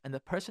charge. And the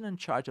person in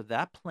charge of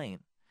that plane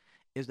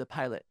is the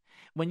pilot.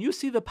 When you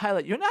see the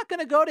pilot, you're not going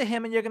to go to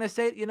him and you're going to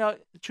say,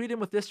 treat him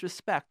with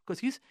disrespect, because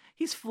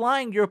he's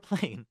flying your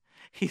plane.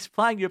 He's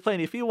flying your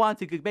plane. If he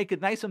wants, he could make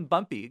it nice and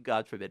bumpy,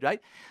 God forbid,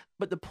 right?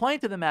 But the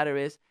point of the matter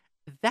is,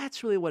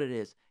 that's really what it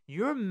is.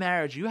 Your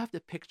marriage, you have to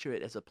picture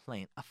it as a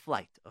plane, a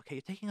flight, okay?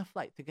 You're taking a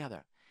flight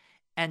together.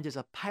 And there's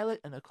a pilot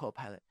and a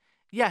co-pilot.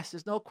 Yes,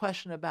 there's no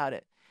question about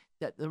it.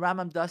 That the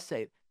Rambam does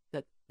say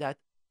that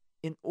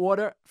in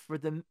order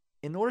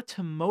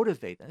to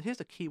motivate, and here's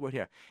the key word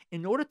here,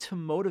 in order to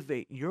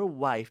motivate your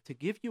wife to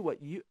give you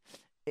what you,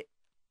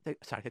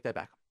 take that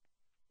back.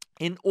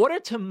 In order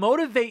to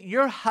motivate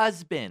your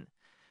husband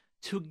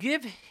to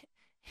give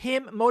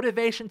him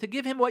motivation, to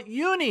give him what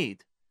you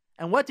need.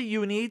 And what do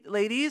you need,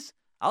 ladies?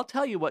 I'll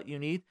tell you what you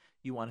need.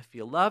 You want to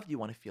feel loved. You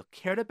want to feel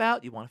cared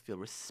about. You want to feel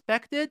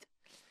respected.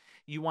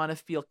 You want to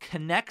feel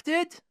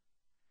connected.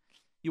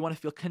 You want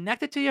to feel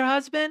connected to your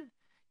husband.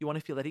 You want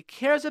to feel that he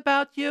cares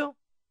about you.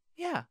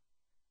 Yeah,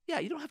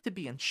 you don't have to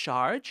be in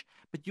charge,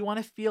 but you want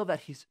to feel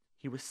that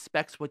he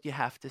respects what you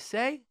have to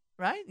say,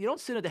 right? You don't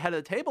sit at the head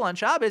of the table on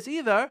Shabbos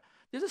either.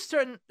 We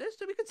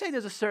could say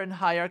there's a certain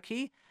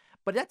hierarchy,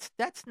 but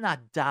that's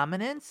not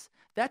dominance.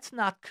 That's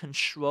not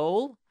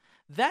control.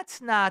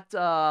 That's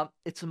not,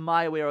 it's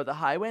my way or the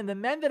highway. And the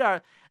men that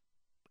are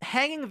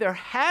hanging their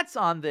hats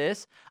on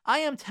this, I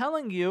am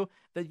telling you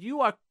that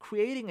you are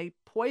creating a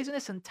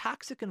poisonous and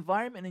toxic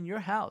environment in your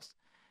house.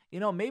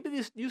 Maybe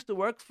this used to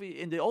work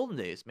in the olden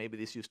days. Maybe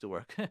this used to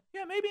work.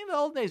 Yeah, maybe in the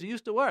olden days it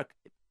used to work.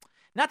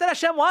 Not that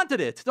Hashem wanted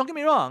it. Don't get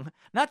me wrong.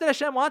 Not that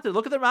Hashem wanted it.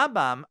 Look at the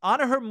Rambam.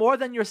 Honor her more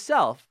than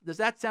yourself. Does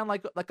that sound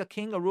like a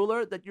king, a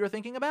ruler that you're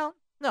thinking about?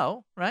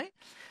 No, right?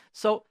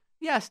 So,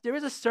 yes, there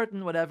is a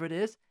certain whatever it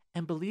is.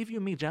 And believe you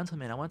me,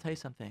 gentlemen, I want to tell you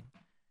something.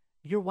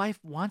 Your wife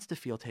wants to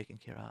feel taken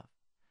care of.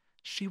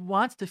 She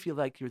wants to feel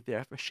like you're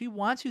there for her. She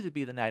wants you to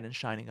be the knight in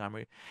shining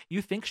armor.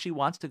 You think she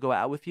wants to go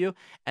out with you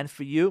and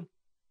for you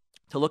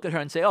to look at her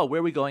and say, oh, where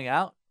are we going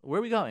out? Where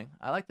are we going?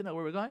 I like to know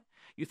where we're going.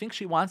 You think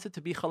she wants it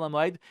to be Chol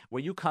HaMoed,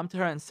 where you come to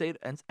her and say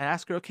and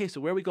ask her, okay, so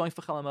where are we going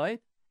for Chol HaMoed?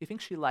 You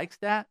think she likes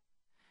that?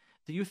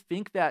 Do you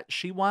think that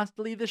she wants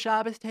to leave the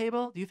Shabbos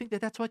table? Do you think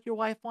that that's what your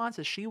wife wants?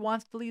 Is she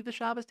wants to leave the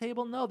Shabbos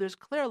table? No, there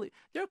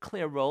are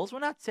clear roles. We're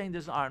not saying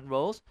there aren't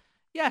roles.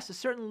 Yes, there's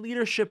certain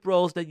leadership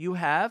roles that you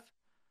have,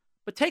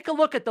 but take a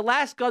look at the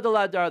last Gadol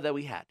Adar that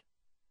we had,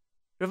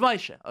 Rav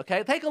Moshe.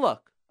 Okay, take a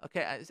look.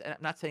 Okay, I'm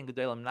not saying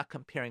Gedolim. I'm not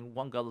comparing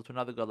one Gadol to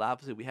another Gadol.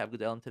 Obviously, we have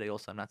Gedolim today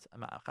also. I'm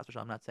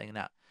not saying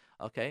that.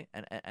 Okay,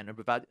 and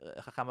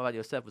Chacham Avad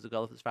Yosef was a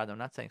Gadol of his father. I'm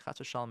not saying Chas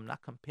v'Shalom. I'm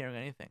not comparing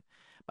anything.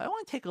 But I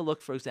want to take a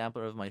look, for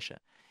example, of Moshe.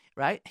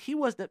 Right? He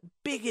was the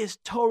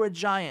biggest Torah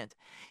giant.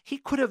 He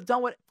could have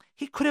done what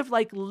he could have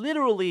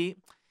literally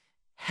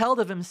held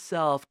of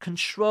himself,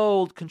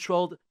 controlled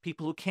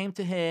people who came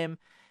to him,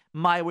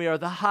 my way or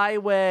the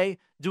highway,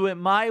 do it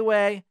my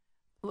way.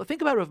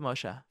 Think about Rav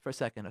Moshe for a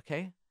second,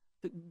 okay?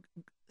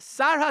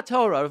 Sar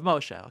HaTorah of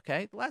Moshe,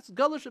 okay? The last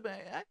Gadol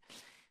Shabbat.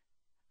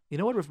 You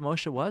know what Rav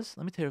Moshe was?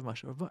 Let me tell you Rav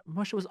Moshe. Rav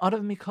Moshe was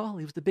Anav Mikol.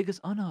 He was the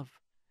biggest Anav.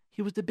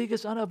 He was the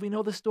biggest Anav. We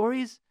know the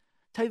stories.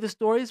 Tell you the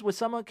stories where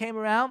someone came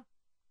around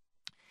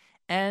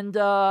and,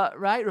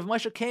 right, Rav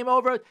Moshe came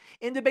over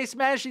in the base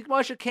magic.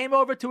 Moshe came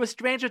over to a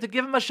stranger to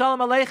give him a Shalom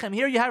Aleichem.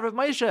 Here you have Rav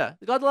Moshe,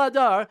 the Gadol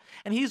Adar,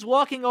 and he's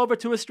walking over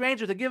to a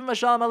stranger to give him a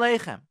Shalom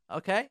Aleichem,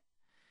 okay?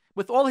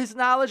 With all his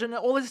knowledge and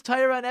all his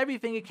Torah and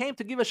everything, he came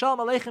to give a Shalom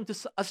Aleichem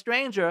to a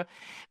stranger.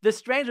 The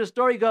stranger,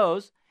 story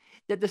goes,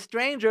 that the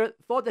stranger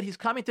thought that he's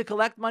coming to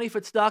collect money for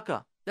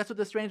tzedakah. That's what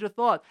the stranger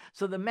thought.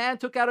 So the man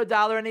took out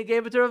 $1 and he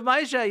gave it to Rav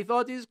Moshe. He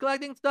thought he was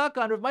collecting tzedakah,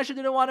 and Rav Moshe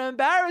didn't want to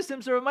embarrass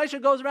him, so Rav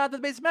Moshe goes around to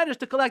the base medrash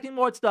to collecting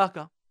more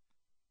tzedakah.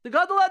 The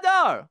Gadol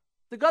Adar.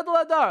 The Gadol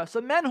Adar.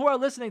 So men who are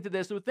listening to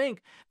this, who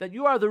think that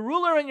you are the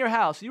ruler in your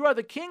house, you are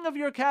the king of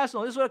your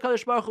castle, and this is what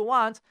HaKadosh Baruch Hu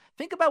wants,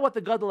 think about what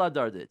the Gadol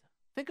Adar did.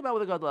 Think about what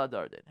the Gadol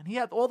Adar did. And he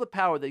had all the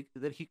power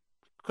that he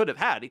could have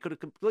had. He could have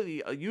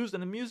completely used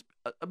and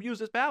abused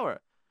his power.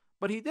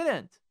 But he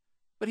didn't.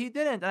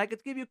 And I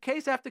could give you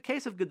case after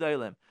case of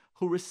Gedolim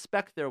who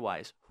respect their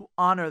wives, who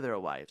honor their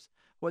wives,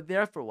 who are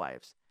there for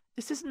wives.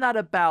 This is not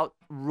about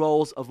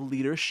roles of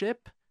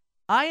leadership.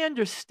 I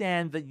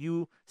understand that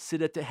you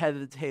sit at the head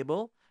of the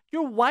table.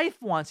 Your wife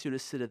wants you to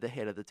sit at the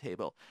head of the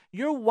table.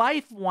 Your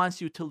wife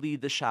wants you to lead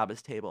the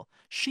Shabbos table.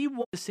 She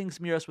wants to sing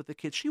Zmiros with the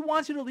kids. She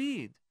wants you to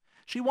lead.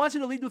 She wants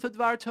you to lead with the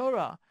Dvar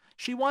Torah.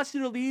 She wants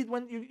you to lead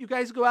when you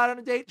guys go out on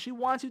a date. She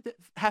wants you to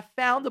have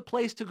found a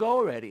place to go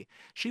already.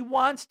 She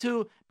wants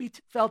to be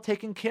felt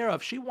taken care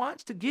of. She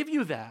wants to give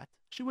you that.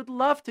 She would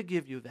love to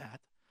give you that.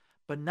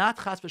 But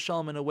not chas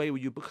v'shalom in a way where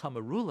you become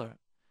a ruler.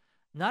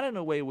 Not in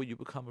a way where you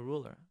become a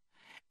ruler.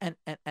 And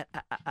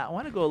I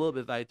want to go a little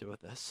bit weiter with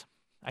this.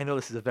 I know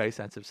this is a very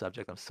sensitive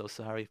subject. I'm so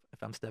sorry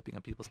if I'm stepping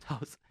on people's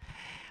toes.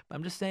 But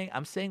I'm just saying,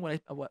 and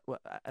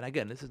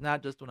again, this is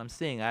not just what I'm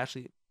saying. I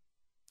actually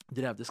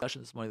did have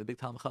discussion this morning, the big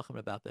Talmud Chacham,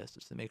 about this,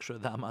 just to make sure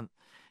that I'm on,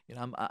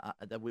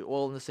 that we're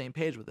all on the same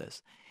page with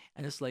this.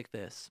 And it's like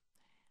this,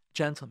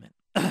 gentlemen,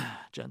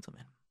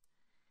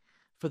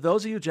 for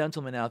those of you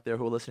gentlemen out there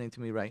who are listening to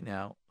me right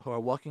now, who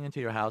are walking into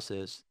your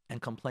houses and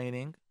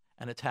complaining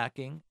and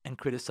attacking and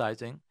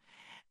criticizing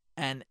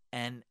and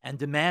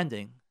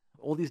demanding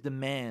all these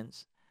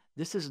demands,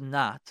 this is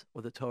not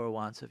what the Torah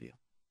wants of you.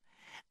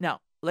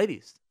 Now,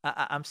 ladies,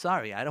 I'm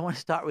sorry, I don't want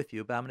to start with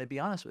you, but I'm going to be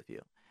honest with you.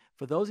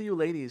 For those of you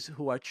ladies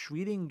who are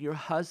treating your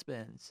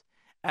husbands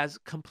as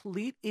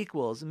complete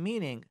equals,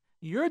 meaning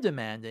you're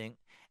demanding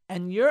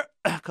and you're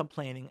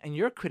complaining and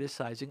you're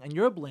criticizing and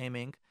you're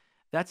blaming,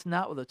 that's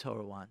not what the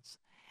Torah wants.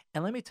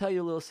 And let me tell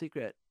you a little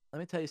secret.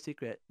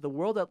 The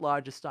world at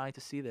large is starting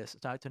to see this,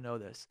 starting to know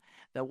this,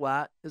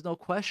 there's no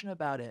question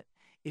about it.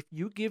 If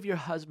you give your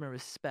husband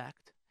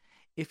respect,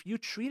 if you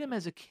treat him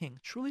as a king,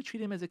 truly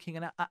treat him as a king,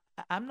 and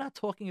I'm not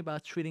talking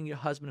about treating your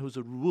husband who's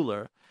a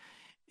ruler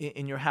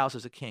in your house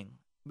as a king.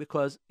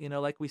 Because,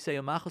 like we say,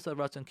 there's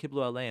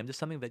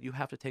something that you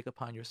have to take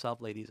upon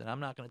yourself, ladies. And I'm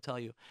not going to tell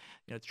you,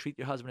 to treat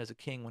your husband as a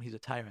king when he's a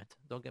tyrant.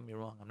 Don't get me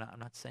wrong. I'm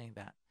not saying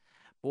that.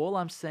 But all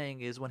I'm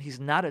saying is when he's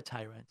not a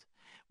tyrant,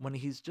 when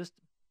he's just,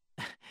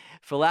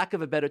 for lack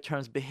of a better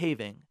terms,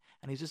 behaving,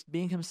 and he's just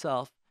being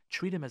himself,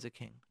 treat him as a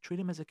king. Treat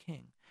him as a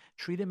king.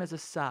 Treat him as a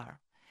sar.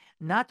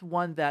 Not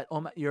one that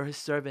you're his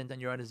servant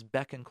and you're on his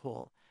beck and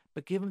call.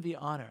 But give him the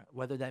honor,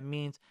 whether that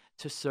means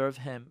to serve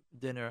him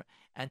dinner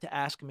and to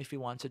ask him if he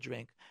wants a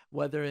drink,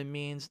 whether it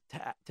means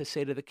to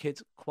say to the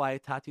kids,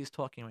 quiet, Tati's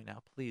talking right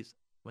now, please.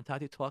 When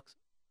Tati talks,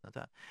 Not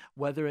that.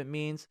 Whether it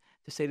means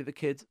to say to the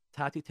kids,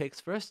 Tati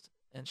takes first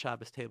in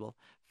Shabbos table.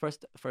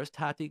 First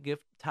Tati, give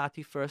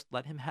Tati first.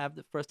 Let him have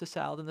the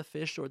salad and the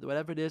fish or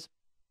whatever it is.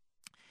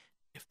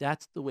 If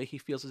that's the way he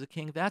feels as a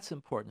king, that's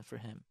important for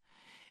him.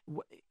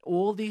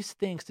 All these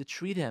things to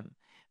treat him,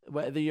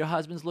 whether your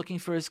husband's looking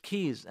for his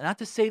keys, and not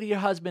to say to your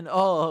husband,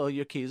 "Oh,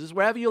 your keys is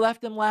wherever you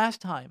left them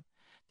last time."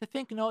 To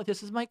think, no,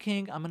 this is my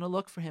king. I'm going to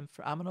look for him.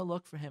 I'm going to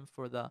look for him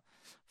for the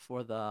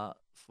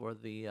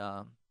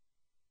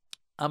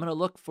I'm going to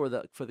look for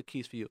the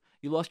keys for you.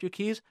 You lost your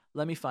keys?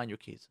 Let me find your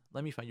keys.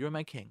 You're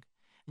my king.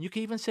 And you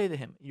can even say to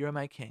him, "You're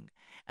my king."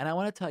 And I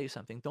want to tell you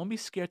something. Don't be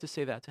scared to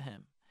say that to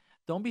him.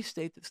 Don't be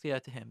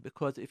scared to him,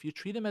 because if you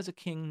treat him as a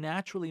king,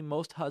 naturally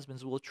most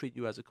husbands will treat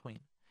you as a queen.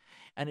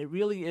 And it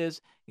really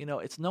is,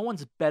 it's no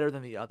one's better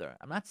than the other.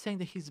 I'm not saying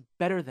that he's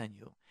better than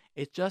you.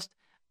 It's just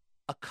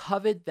a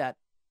covet that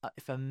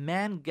if a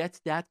man gets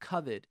that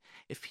covet,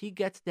 if he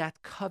gets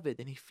that covet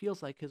and he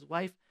feels like his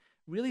wife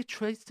really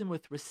treats him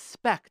with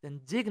respect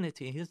and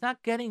dignity, he's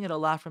not getting it a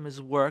lot from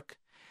his work.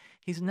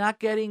 He's not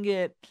getting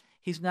it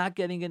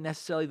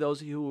necessarily.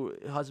 Those of you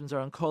who husbands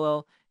are in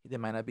kollel, they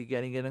might not be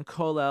getting it in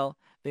kollel.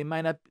 They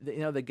might not,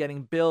 they're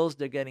getting bills,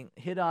 they're getting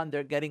hit on,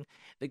 they're getting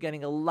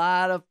a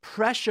lot of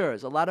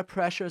pressures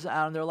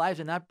out in their lives.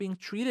 They're not being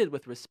treated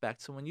with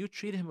respect. So when you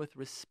treat him with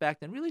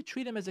respect and really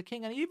treat him as a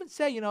king, and you even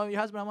say, your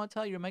husband, I want to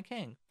tell you, you're my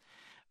king.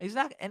 He's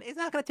not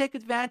going to take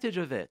advantage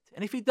of it.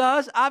 And if he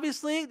does,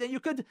 obviously, then you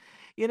could,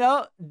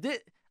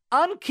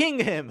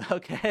 unking him,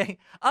 okay?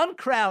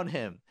 Uncrown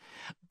him.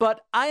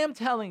 But I am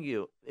telling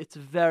you, it's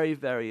very,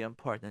 very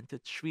important to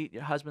treat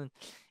your husband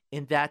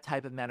in that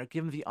type of manner.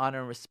 Give him the honor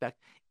and respect.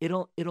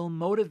 It'll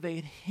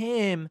motivate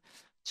him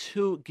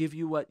to give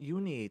you what you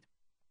need,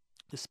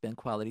 to spend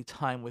quality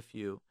time with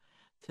you,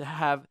 to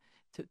have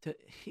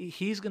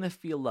he's going to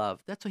feel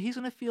loved. That's what he's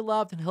going to feel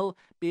loved, and he'll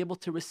be able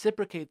to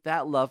reciprocate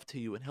that love to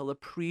you, and he'll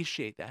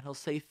appreciate that. And he'll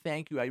say,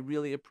 "Thank you, I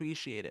really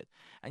appreciate it."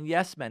 And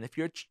yes, men, if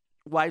your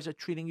wives are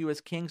treating you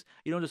as kings,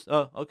 you don't just,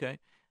 "Oh, okay."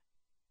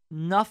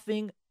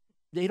 Nothing.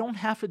 They don't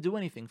have to do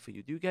anything for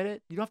you. Do you get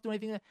it? You don't have to do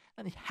anything.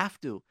 They have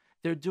to.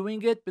 They're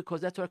doing it because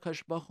that's what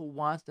HaKadosh Baruch Hu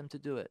wants them to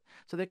do it.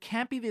 So there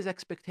can't be these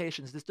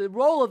expectations. It's the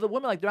role of the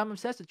woman, like the Rambam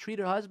says, to treat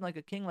her husband like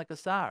a king, like a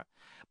tsar.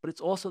 But it's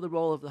also the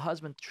role of the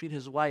husband to treat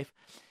his wife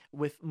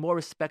with more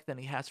respect than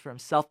he has for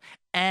himself,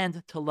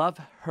 and to love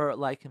her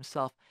like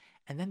himself.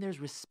 And then there's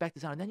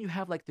respect. And then you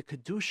have like the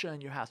Kedusha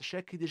in your house. The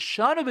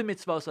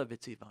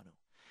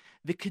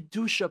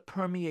Kedusha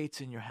permeates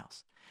in your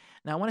house.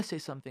 Now I want to say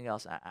something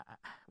else.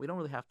 We don't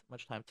really have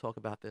much time to talk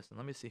about this. And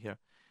let me see here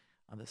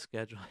on the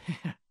schedule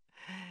here.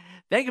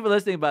 Thank you for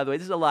listening, by the way.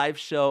 This is a live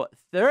show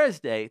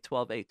Thursday,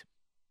 12/8.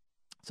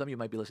 Some of you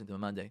might be listening to it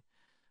Monday.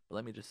 But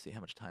let me just see how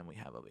much time we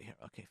have over here.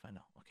 Okay, fine.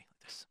 No. Okay, like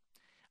this.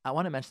 I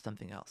want to mention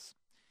something else.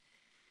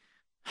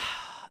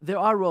 There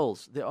are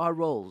roles. There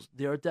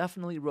are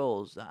definitely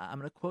roles. I'm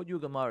going to quote you a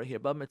Gemara here.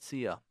 Bab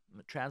Metzia. I'm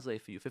going to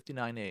translate for you,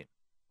 59:8.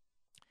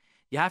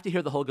 You have to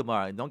hear the whole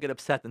Gemara, and don't get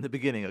upset in the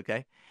beginning,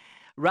 okay?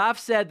 Rav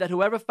said that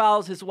whoever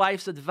follows his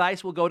wife's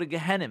advice will go to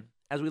Gehenna,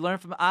 as we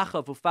learned from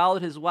Achav, who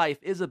followed his wife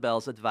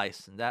Isabel's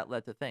advice, and that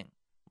led to thing.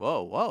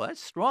 Whoa,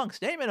 that's a strong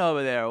statement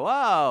over there.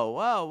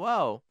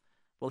 Whoa.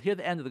 Well, hear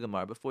the end of the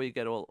Gemara before you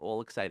get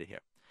all excited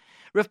here.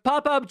 Rav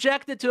Papa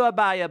objected to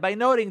Abaya by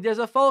noting there's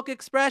a folk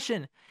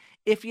expression.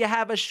 If you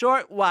have a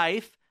short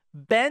wife,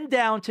 bend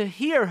down to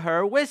hear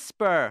her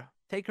whisper.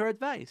 Take her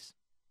advice.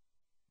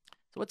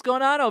 So what's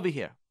going on over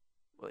here?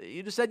 Well,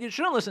 you just said you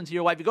shouldn't listen to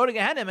your wife. You go to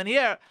Gehenna,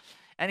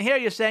 and here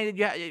you're saying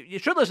that you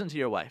should listen to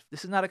your wife.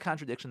 This is not a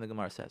contradiction, the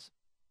Gemara says.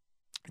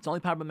 It's only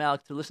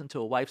problematic to listen to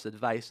a wife's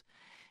advice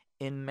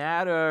in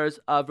matters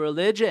of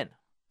religion,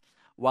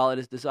 while it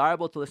is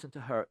desirable to listen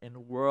to her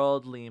in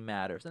worldly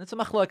matters. And it's a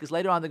machlok, because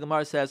later on the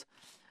Gemara says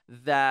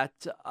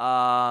that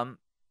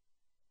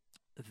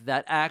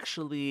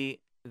actually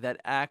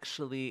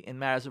in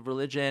matters of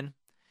religion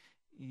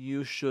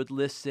you should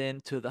listen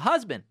to the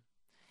husband.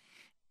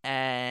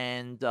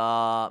 And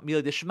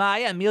Mili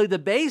Deshmaya and Mili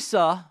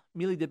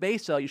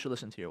Debesa, you should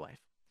listen to your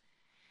wife.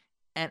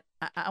 And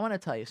I want to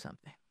tell you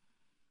something.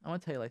 I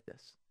want to tell you like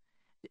this.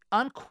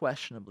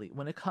 Unquestionably,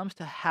 when it comes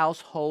to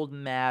household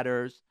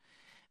matters,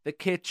 the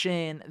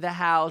kitchen, the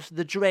house,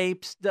 the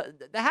drapes, the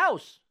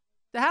house,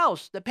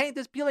 the paint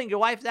is peeling, your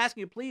wife's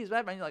asking you, please,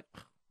 whatever, and you're like,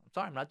 I'm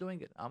sorry, I'm not doing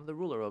it. I'm the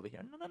ruler over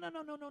here.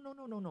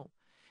 No.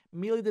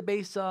 Mili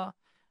Debesa,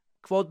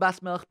 quote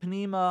Bas Melech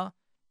Penima,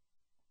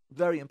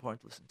 very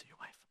important to listen to your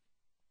wife.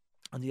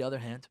 On the other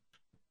hand,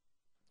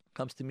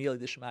 comes to Mili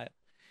Deshmaya.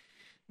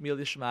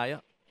 Mili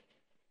Deshmaya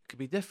could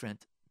be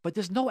different, but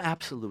there's no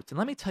absolutes. And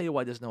let me tell you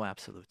why there's no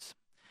absolutes.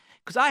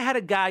 Because I had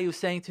a guy who was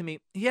saying to me,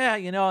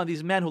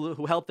 these men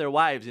who help their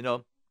wives,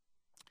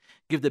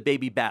 give the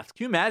baby baths.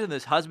 Can you imagine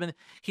this husband?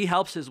 He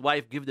helps his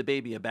wife give the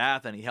baby a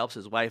bath, and he helps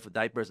his wife with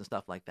diapers and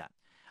stuff like that.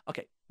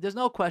 Okay, there's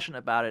no question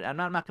about it. I'm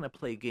not going to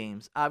play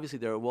games. Obviously,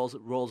 there are roles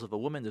of a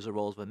woman. There's a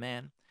roles of a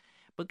man.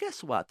 But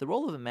guess what? The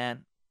role of a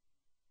man,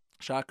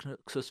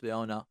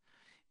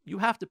 you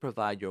have to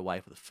provide your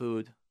wife with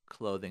food,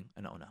 clothing,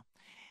 and ona.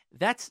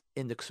 That's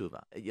in the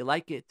ksuva. You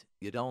like it,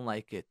 you don't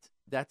like it.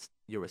 That's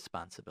your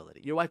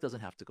responsibility. Your wife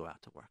doesn't have to go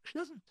out to work. She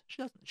doesn't. She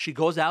doesn't. She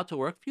goes out to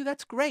work for you.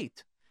 That's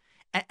great.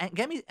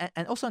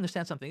 And also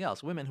understand something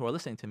else. Women who are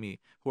listening to me,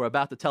 who are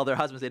about to tell their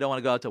husbands they don't want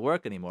to go out to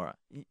work anymore.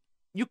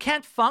 You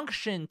can't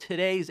function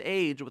today's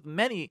age with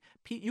many.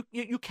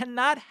 You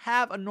cannot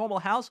have a normal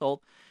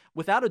household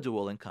without a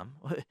dual income.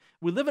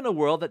 We live in a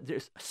world that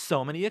there's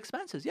so many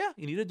expenses. Yeah,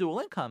 you need a dual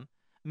income.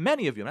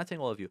 Many of you, I'm not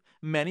saying all of you,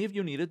 many of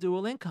you need a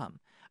dual income.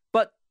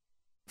 But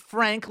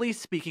frankly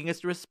speaking, it's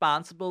the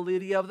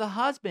responsibility of the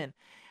husband.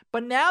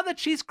 But now that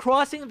she's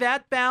crossing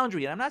that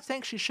boundary, and I'm not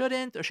saying she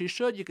shouldn't or she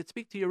should, you could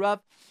speak to your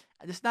Rav.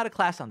 This is not a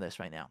class on this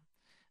right now.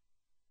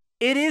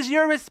 It is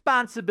your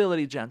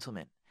responsibility,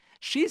 gentlemen.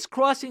 She's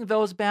crossing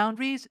those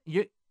boundaries.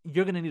 You're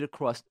going to need to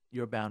cross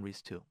your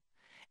boundaries too.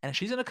 And if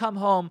she's going to come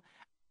home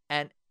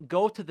and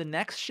go to the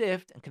next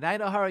shift, and Kanai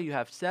Nahara, you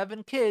have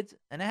 7 kids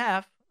and a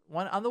half,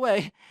 one on the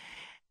way,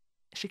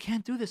 she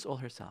can't do this all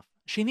herself.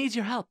 She needs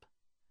your help.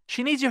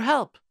 She needs your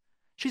help.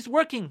 She's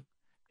working.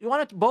 You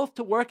want it both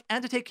to work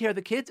and to take care of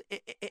the kids.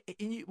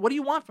 What do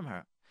you want from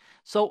her?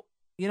 So,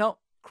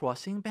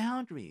 crossing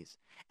boundaries.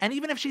 And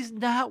even if she's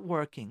not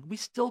working, we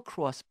still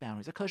cross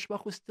boundaries. HaKadosh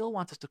Baruch Hu still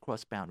wants us to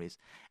cross boundaries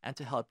and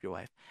to help your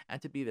wife and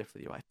to be there for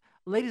your wife.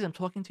 Ladies, I'm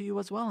talking to you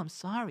as well. I'm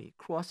sorry.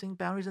 Crossing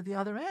boundaries at the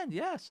other end.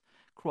 Yes,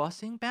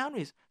 crossing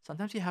boundaries.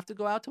 Sometimes you have to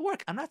go out to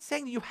work. I'm not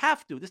saying that you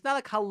have to. This is not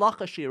like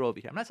halacha shir over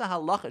here. I'm not saying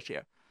halacha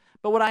shir.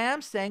 But what I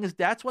am saying is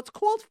that's what's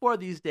called for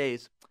these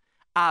days.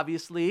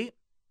 Obviously,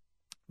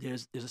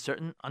 there's a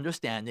certain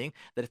understanding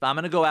that if I'm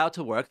going to go out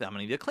to work, then I'm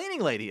going to need a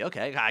cleaning lady.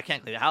 Okay, I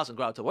can't clean the house and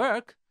go out to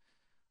work.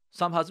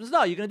 Some husbands,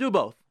 no, you're going to do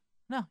both.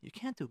 No, you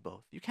can't do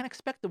both. You can't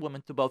expect the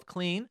woman to both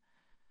clean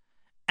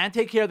and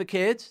take care of the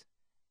kids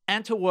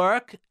and to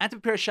work and to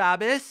prepare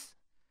Shabbos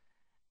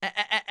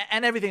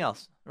and everything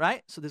else,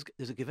 right? So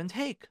there's a give and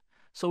take.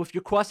 So if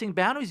you're crossing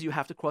boundaries, you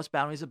have to cross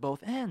boundaries at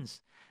both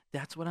ends.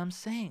 That's what I'm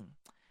saying.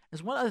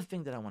 There's one other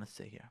thing that I want to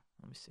say here.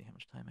 Let me see how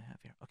much time I have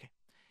here. Okay.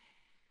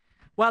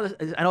 Well,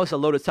 I know it's a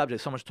loaded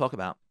subject, so much to talk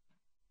about.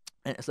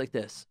 And it's like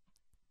this.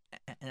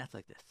 And that's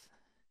like this.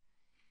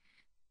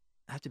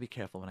 I have to be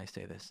careful when I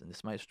say this, and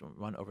this might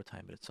run over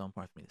time, but it's so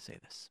important for me to say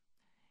this.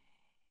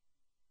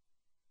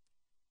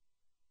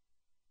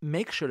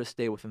 Make sure to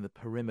stay within the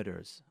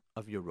perimeters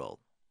of your role.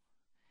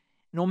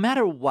 No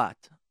matter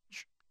what,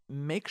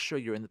 make sure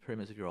you're in the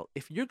perimeters of your role.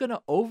 If you're going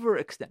to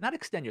not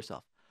extend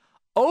yourself,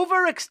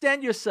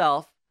 overextend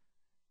yourself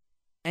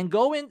and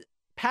go in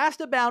past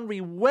a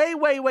boundary way,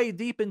 way, way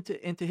deep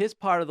into his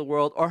part of the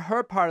world or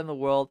her part of the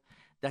world,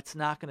 that's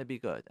not going to be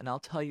good. And I'll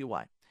tell you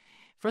why.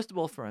 First of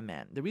all, for a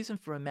man, the reason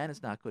for a man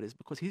is not good is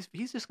because he's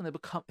just going to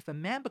become, if a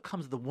man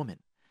becomes the woman,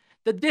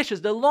 the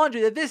dishes, the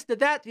laundry, the this, the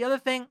that, the other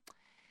thing,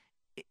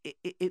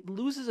 it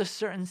loses a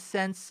certain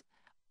sense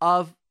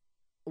of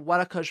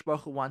what HaKadosh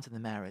Baruch Hu wants in the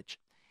marriage.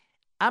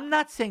 I'm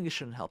not saying you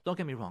shouldn't help. Don't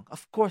get me wrong.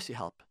 Of course you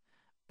help.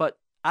 But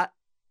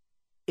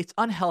it's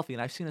unhealthy,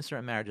 and I've seen in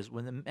certain marriages,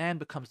 when the man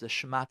becomes the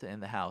shemata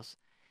in the house,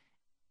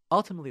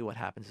 ultimately what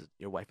happens is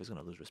your wife is going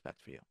to lose respect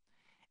for you.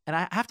 And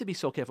I have to be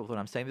so careful with what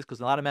I'm saying this, because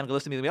a lot of men go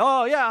listen to me and be,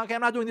 oh, yeah, okay,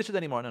 I'm not doing this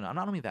anymore. No, I'm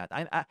not only that.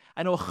 I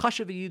know a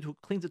chashav yid who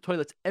cleans the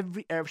toilets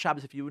every Erev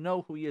Shabbos. If you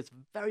know who he is,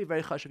 very,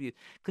 very chashav yid,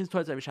 cleans the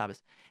toilets every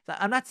Shabbos. So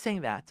I'm not saying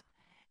that,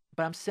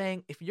 but I'm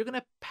saying if you're going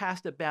to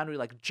pass the boundary,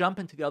 like jump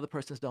into the other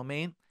person's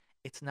domain,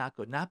 it's not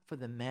good. Not for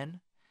the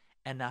men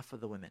and not for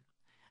the women.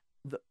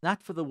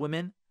 Not for the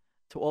women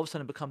to all of a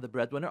sudden become the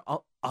breadwinner,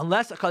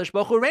 unless HaKadosh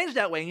Baruch Hu arranged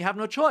that way and you have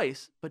no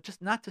choice. But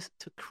just not to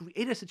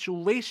create a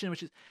situation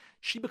which is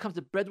she becomes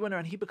the breadwinner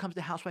and he becomes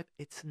the housewife.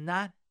 It's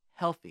not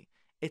healthy.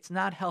 It's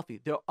not healthy.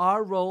 There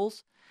are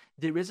roles.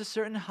 There is a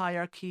certain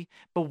hierarchy,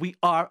 but we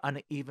are on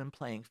an even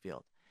playing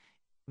field.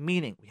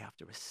 Meaning we have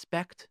to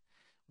respect,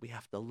 we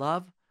have to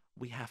love,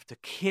 we have to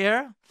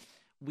care,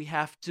 we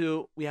have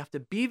to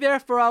be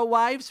there for our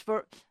wives.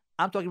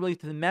 I'm talking really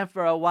to the men,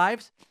 for our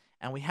wives,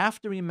 and we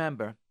have to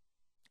remember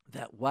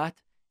that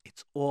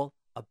it's all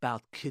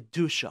about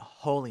kedusha,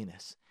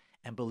 holiness.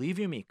 And believe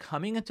you me,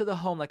 coming into the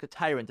home like a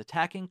tyrant,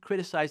 attacking,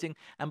 criticizing,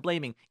 and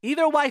blaming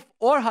either wife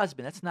or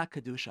husband, that's not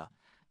kedusha.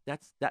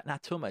 That's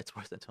not tumah. It's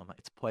worse than tumah.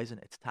 It's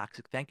poison. It's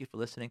toxic. Thank you for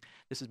listening.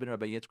 This has been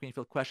Rabbi Yitz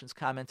Greenfield. Questions,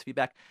 comments,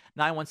 feedback,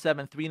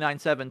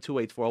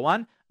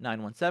 917-397-2841,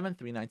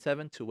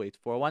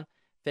 917-397-2841.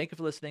 Thank you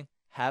for listening.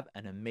 Have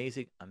an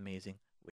amazing, amazing